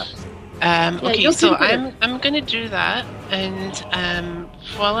Yeah. at that. Okay, you're so pretty good. I'm gonna do that, and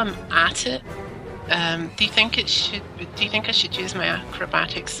while I'm at it, do you think I should use my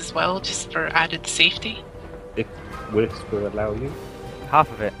acrobatics as well, just for added safety? If Willis will allow you. Half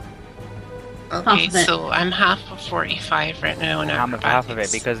of it. Okay, of it. so I'm half of 45 right now in acrobatics. Half of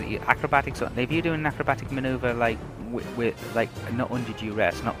it, because acrobatics. If you're doing an acrobatic maneuver like with like not under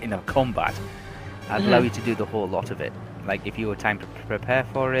duress, not in a combat, I'd allow you to do the whole lot of it. Like if you were time to prepare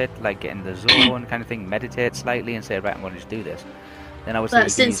for it, like get in the zone kind of thing, meditate slightly and say, right, I'm going to just do this. Then I would say you But can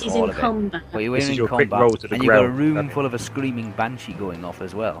since use he's all in of it. combat. But you're This is in your quick combat, roll to the and you've got a ground. room Okay. full of a screaming banshee going off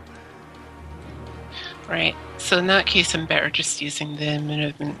as well. Right, so in that case, I'm better just using the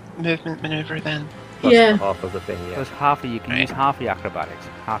movement maneuver then. Plus Yeah. half of the thing, yeah. Because half of you can Right. use half your acrobatics.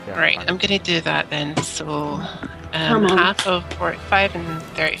 Half your Right, acrobatics. I'm gonna do that then. So, Come on. half of 45 and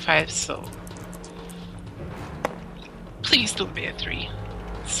 35, so. Please don't be a 3.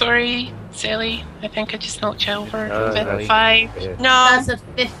 Sorry, Sally, I think I just knocked you over. No, Bit no. 5. Yeah. No, That's a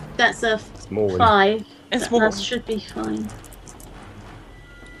fifth. That's a Small one. 5. it's That more. should be fine.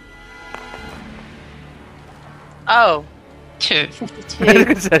 Oh. 2.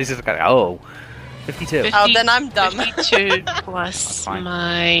 52. So it's just kind of, 52. Fif- Oh, then I'm dumb. 52 plus fine.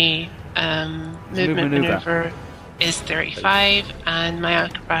 my movement maneuver is 35, and my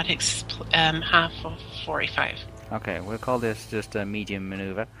acrobatics is half of 45. Okay, we'll call this just a medium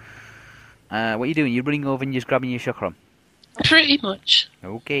maneuver. What are you doing? You're running over and just grabbing your chakram. Pretty much.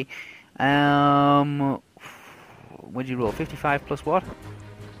 Okay. What'd you roll? 55 plus what?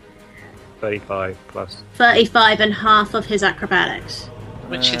 35 plus. 35 and half of his acrobatics.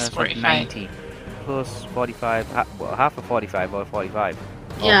 Which is so it's 45. 90 plus 45. Well, half of 45 or 45.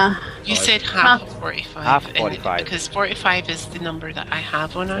 Yeah. You Five. said half of 45. Half of and 45. Because 45 is the number that I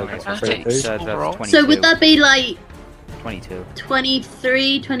have on Okay, so acrobatics So that's overall. 22. So would that be like 22.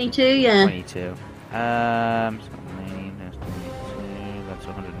 23, 22? Yeah. 22. So 9 that's 22. That's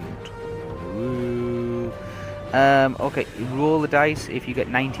 102. Okay, you roll the dice. If you get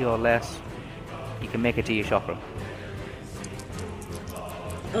 90 or less, you can make it to your chakra.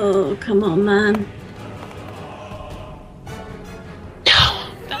 Oh, come on, man.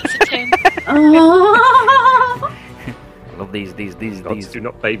 That's a 10. Oh, I love these. Gods do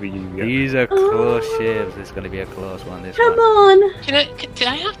not favour you yet. These are close shaves. This is going to be a close one. This come one. on. Did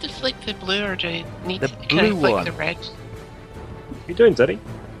I have to flick the blue, or do I need The to can I blue flick one. the red? What are you doing, Zeddy?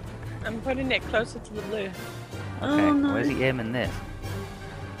 I'm putting it closer to the blue. Okay, Oh, no. where's he aiming this?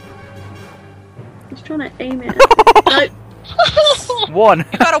 He's trying to aim it. No. One.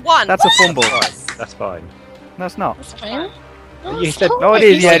 You got a 1. That's a fumble. That's fine. That's not. That's fine. You said, Oh, it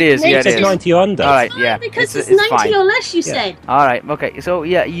is. Yeah, it is. Yeah, it said is. 90 under. All right. Yeah. Because it's, it's 90 fine. or less, you Yeah. said. All right. Okay. So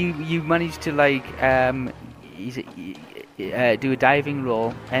yeah, you managed to like do a diving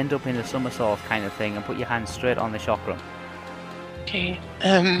roll, end up in a somersault kind of thing, and put your hand straight on the chakra. Okay.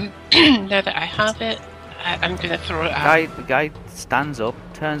 Now that I have it, I'm gonna throw it out. The guy stands up,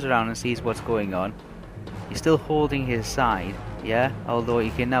 turns around, and sees what's going on. He's still holding his side, yeah. Although he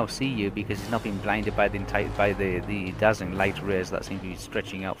can now see you because he's not been blinded by the dazzling light rays that seem to be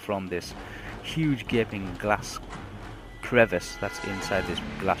stretching out from this huge gaping glass crevice that's inside this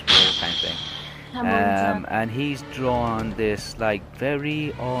glass wall kind of thing. Come on, Zach. And he's drawn this like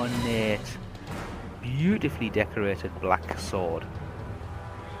very ornate, beautifully decorated black sword.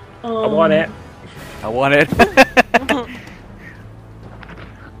 Oh. I want it. I want it.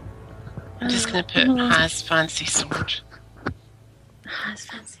 I'm just gonna put has fancy sword. Has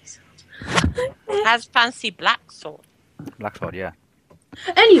fancy sword. Has fancy black sword. Black sword, yeah.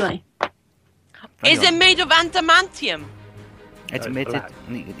 Anyway, Is it Hang on. made of adamantium? It's No, made it's black.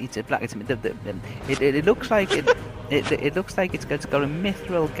 it's a black. It looks like it looks like it's got a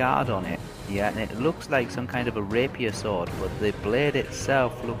mithril guard on it. Yeah, and it looks like some kind of a rapier sword, but the blade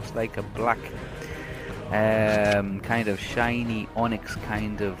itself looks like a black, kind of shiny onyx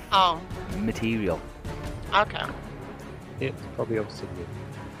kind of Oh, material. okay. It's probably obsidian.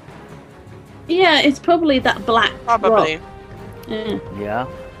 yeah, it's probably that black Probably. rock. Yeah. Yeah.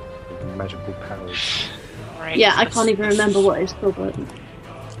 With magical powers. Right. Yeah, I can't even remember what it's called, but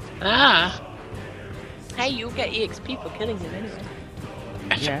Ah, Hey, you'll get EXP for killing him anyway.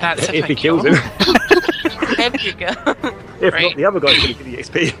 Yeah. that's If I he kills kill. him. There you go. If Right. not, the other guy's going to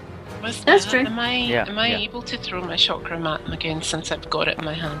get the XP. Was That's that- true. Am I Yeah, am I yeah. able to throw my chakram at him again since I've got it in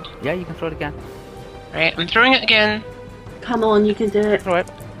my hand? Yeah, you can throw it again. Right, I'm throwing it again. come on, you can do it. Throw it.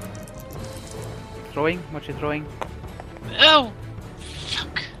 Throwing? What you throwing? Oh,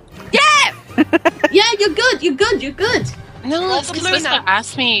 fuck. Yeah, you're good. You're good. You're good. No, Roll it's the because blue Whisper now.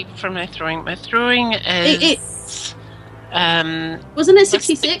 asked me for my throwing. My throwing is... Wasn't it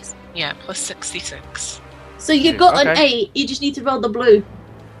 66? Yeah, plus 66. So you got an Okay. 8. You just need to roll the blue.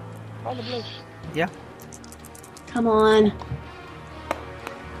 Roll the blue. Yeah. Come on.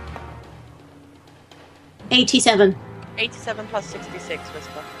 87. 87 plus 66,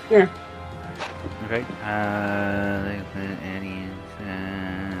 Whisper. Yeah. Okay.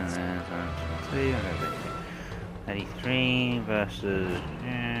 33 versus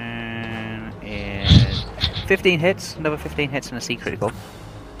is 15 hits. Another 15 hits and a C critical.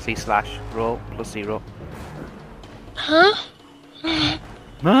 C slash roll plus 0. Huh?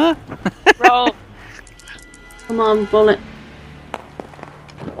 Huh? Roll. Come on, bullet.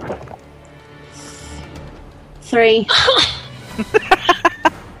 3.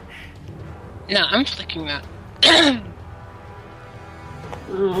 No, I'm flicking that.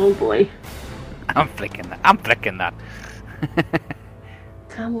 Oh boy. I'm flicking that. I'm flicking that.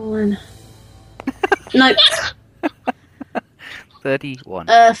 Come on. No. 31.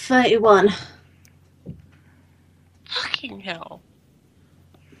 31. Fucking hell.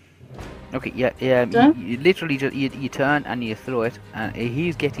 Okay, yeah. Done? You literally just you turn and you throw it, and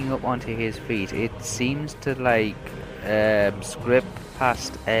he's getting up onto his feet. It seems to like scrape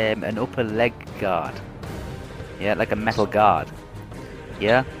past an upper leg guard. Yeah, like a metal guard.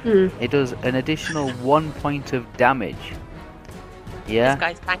 Yeah. Hmm. It does an additional 1 point of damage. Yeah, This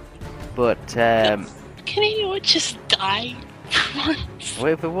guy's tanky. Can but he not just die? well,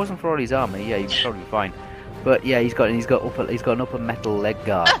 if it wasn't for all his armor, yeah, he'd probably be fine. But yeah, he's got an upper metal leg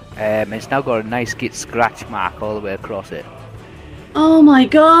guard. It's now got a nice git scratch mark all the way across it. Oh my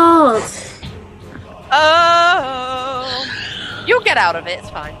god. Oh! You'll get out of it, it's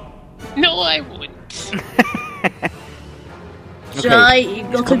fine. No, I won't. Jai, you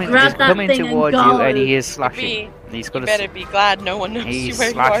got to grab he's that coming thing towards and you, go. and he is slashing. He's You got better be glad no one knows He's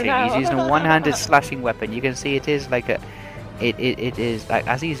where slashing. you are now. He's using a one-handed slashing weapon. You can see it is like a. It is like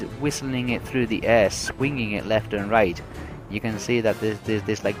as he's whistling it through the air, swinging it left and right. You can see that there's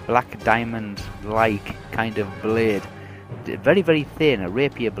this like black diamond-like kind of blade, very very thin, a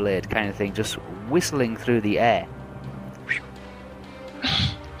rapier blade kind of thing, just whistling through the air.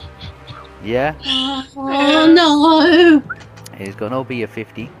 Yeah, Oh no. he's gonna be a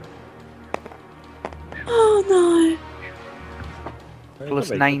 50 Oh plus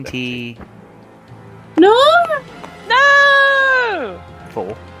 90. no. No!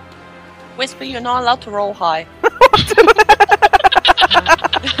 4. Whisper, you're not allowed to roll high. Don't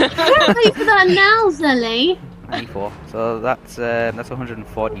pay for that now, Zelly. 94. So that's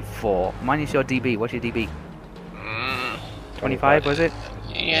 144. Minus your DB. What's your DB? 25 was it?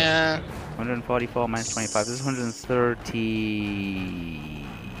 Yeah. 144 minus 25. This is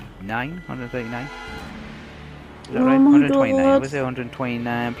 139. 139. Is that Oh right? my 129. God. Was it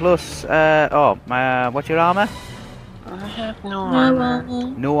 129 plus? What's your armor? I have no armor.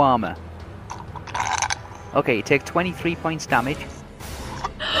 No armor. Okay, you take 23 points damage.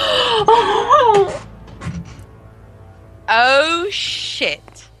 Oh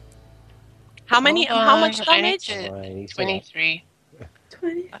shit. How many? Hold How on, much I need damage? to- 23.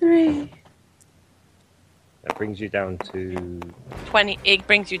 23. That brings you down to 20. It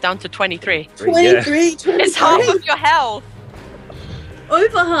brings you down to 23. 23. It's half of your health.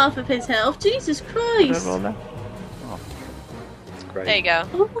 Over half of his health. Jesus Did I Christ. roll that? That's great. There you go.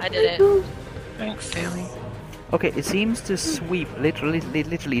 Oh I did my it. God. Thanks, Sally. Okay, it seems to sweep. Literally,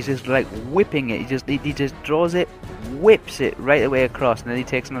 he's just like whipping it. He just draws it, whips it right away across, and then he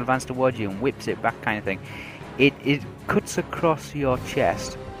takes an advance towards you and whips it back, kind of thing. It cuts across your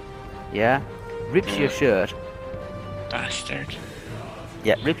chest. Yeah, rips your shirt. Bastard.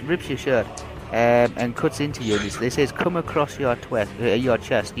 Yeah, rips your shirt. And cuts into you. It says, "Come across your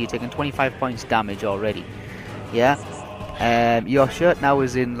chest." You're taking 25 points damage already. Yeah. Your shirt now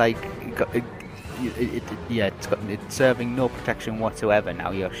is in like, it's serving no protection whatsoever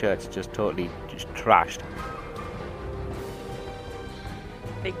now. Your shirt's just totally trashed.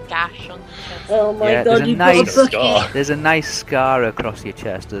 Big gash on the chest. Oh my Yeah, God, there's a you've nice got a bucket. There's a nice scar across your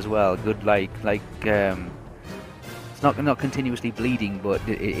chest as well. Good, it's not continuously bleeding, but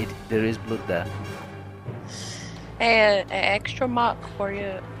there is blood there. Hey, an extra mark for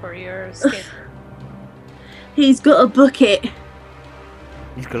your skin. He's got a bucket.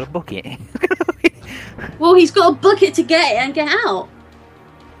 He's got a bucket. Well, he's got a bucket to get it and get out.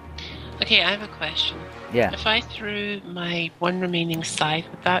 Okay, I have a question. Yeah. If I threw my one remaining scythe,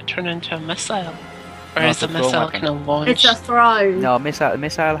 would that turn into a missile? Or No, is it's a the thrown missile weapon. kind of launched? It's a throne. No,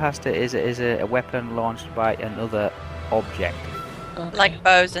 missile has to is a weapon launched by another object. Okay. Like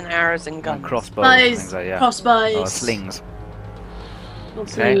bows and arrows and guns. And crossbows and Bows, things like that. crossbows, Or slings. or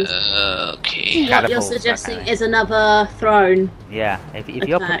Okay. slings. Okay. What Catapults, you're that suggesting kind of- is another throne. Yeah, if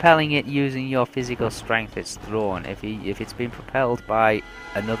you're Attack. propelling it using your physical strength, it's thrown. If it's being propelled by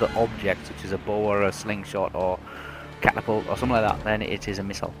another object, such as a bow or a slingshot or catapult or something like that, then it is a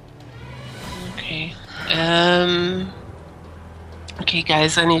missile. Okay. Okay,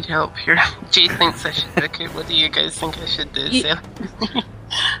 guys, I need help here. Jay thinks I should book it. What do you guys think I should do? You- So,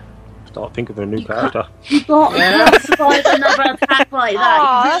 Start thinking of a new You character. You can't survive another attack like that.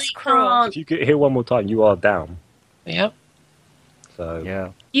 Aw, You that's really cruel. can't. If you get hit one more time, you are down. yep. So Yeah.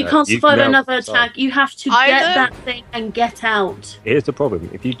 You Uh, can't you survive can another outside. attack. You have to Either- get that thing and get out. here's the problem: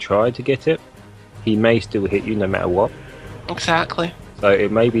 if you try to get it, he may still hit you no matter what. Exactly. So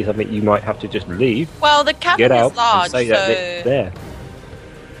it may be something you might have to just leave, Well, the get cabin out, is large, and say that it's so there.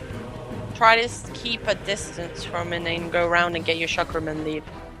 try to keep a distance from it and then go around and get your chakram and leave.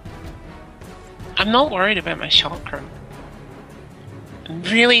 I'm not worried about my chakram. I'm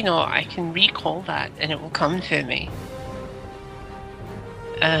really not. I can recall that and it will come to me.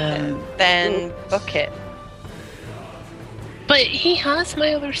 Then book it. But he has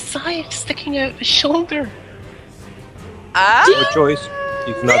my other side sticking out of his shoulder. Ah? Your choice.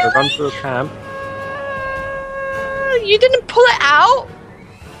 You can either run through a camp. You didn't pull it out?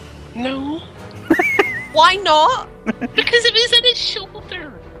 No. Why not? Because it was in his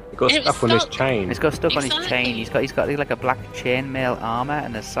shoulder. It got It was stuck on his stuck. chain. It's got stuff on his Exactly. chain. He's got like a black chainmail armor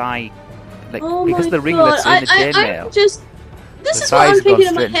and a side, like Oh because my the ringlets God. are in the chainmail. I'm just. This The is what I'm side's gone thinking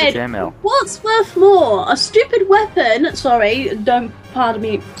in my straight into head. chainmail. What's worth more? A stupid weapon? Sorry, don't pardon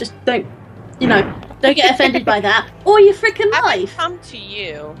me. Just don't. Don't get offended by that. Or your freaking Have it life. come to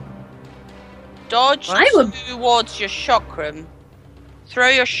you. Dodge I would- towards your chakram. Throw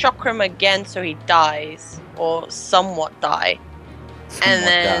your chakram again so he dies. Or somewhat die. And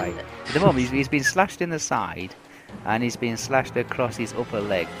then... At the moment, he's been slashed in the side, and he's been slashed across his upper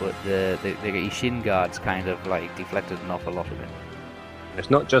leg, but his shin guards kind of like deflected an awful lot of it. It's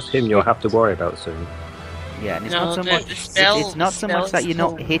not just him you'll have to worry about soon. Yeah, and it's No, not so the much. spell- It's not so much that spell's you're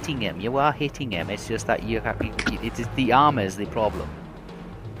not cool. hitting him. You are hitting him. It's just that you have. It is the armor is the problem.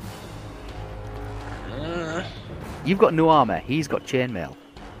 You've got no armor. He's got chainmail.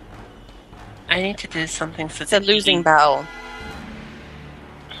 I need to do something so It's a that he- losing battle.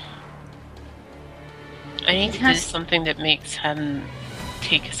 I need to do Yes. something that makes him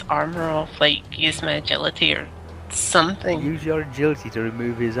take his armor off, like use my agility or something. Use your agility to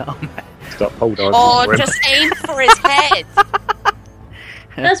remove his armor. Stop, hold on. Or for him. just aim for his head.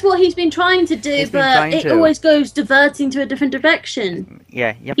 That's what he's been trying to do, He's been but trying it to. always goes diverting to a different direction.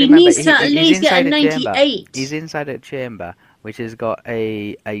 Yeah, you have to He remember, needs to at he's least get a inside chamber. 98. He's inside a chamber which has got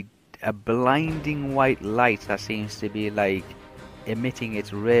a blinding white light that seems to be like emitting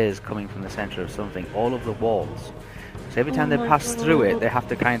its rays coming from the center of something all over the walls. So every time Oh they my pass through it, God. they have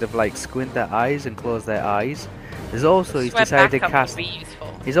to kind of like squint their eyes and close their eyes. There's also he's Sweat decided to backup cast. would be useful.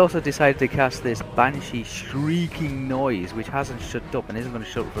 He's also decided to cast this banshee shrieking noise, which hasn't shut up and isn't going to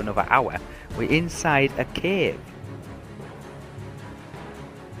shut up for another hour. We're inside a cave.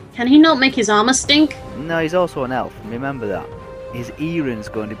 Can he not make his armor stink? No, he's also an elf. Remember that. His earring's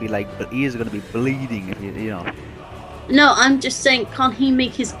going to be like, ears are going to be bleeding if you know. No, I'm just saying, can't he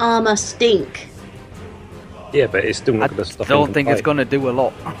make his armor stink? Yeah, but it's still I not going to stop him don't from think it's fighting. going to do a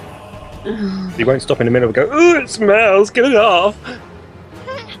lot. He won't stop in the middle and go, "Ooh, it smells! Get it off!"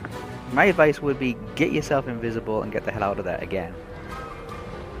 My advice would be get yourself invisible and get the hell out of there again.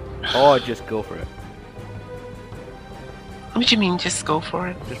 Or just go for it. What do you mean, just go for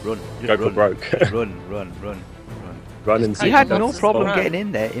it? Just run. Just Go run. for broke. Just run. Run and He see. had That's no the problem run. getting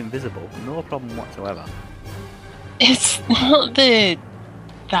in there invisible. No problem whatsoever. It's not that.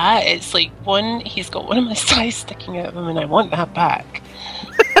 It's like, one, he's got one of my thighs sticking out of him and I want that back.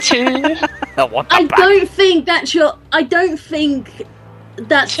 Two, I want I that back. don't think that's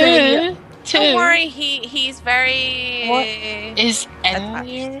a... Don't worry, he's very... What is in Attached.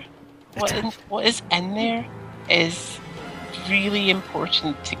 there? What is in there is really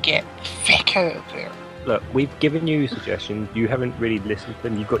important to get the fuck out of there. Look, we've given you suggestions. You haven't really listened to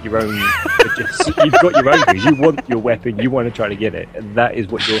them. You've got your own. You've got your own views. You want your weapon. You want to try to get it. And that is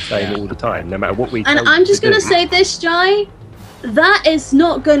what you're saying all the time, no matter what we. And tell I'm you just to going to do. say this, Jai. That is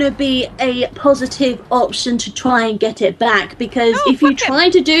not going to be a positive option to try and get it back, because No, if you fuck him. try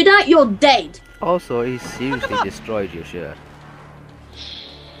to do that, you're dead. Also, he seriously destroyed your shirt.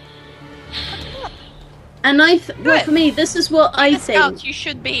 And well, Good. for me, this is what I The think. scout you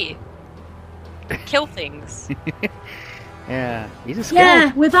should be. kill things. Yeah, he's a scout.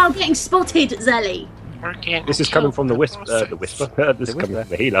 Yeah, without getting spotted, Zelly. This is coming from the whisper. This is coming from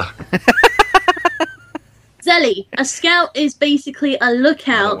the healer. Zelly, a scout is basically a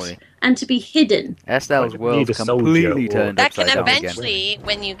lookout and to be hidden. Estelle's world need a completely soldier turned That can upside down again. eventually,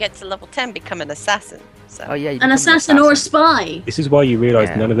 when you get to level 10, become an assassin. So. Oh yeah, you An become assassin or a spy. This is why you realise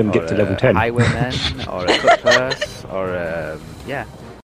Yeah, none of them or get to level 10. A highwayman, or a cutpurse, or a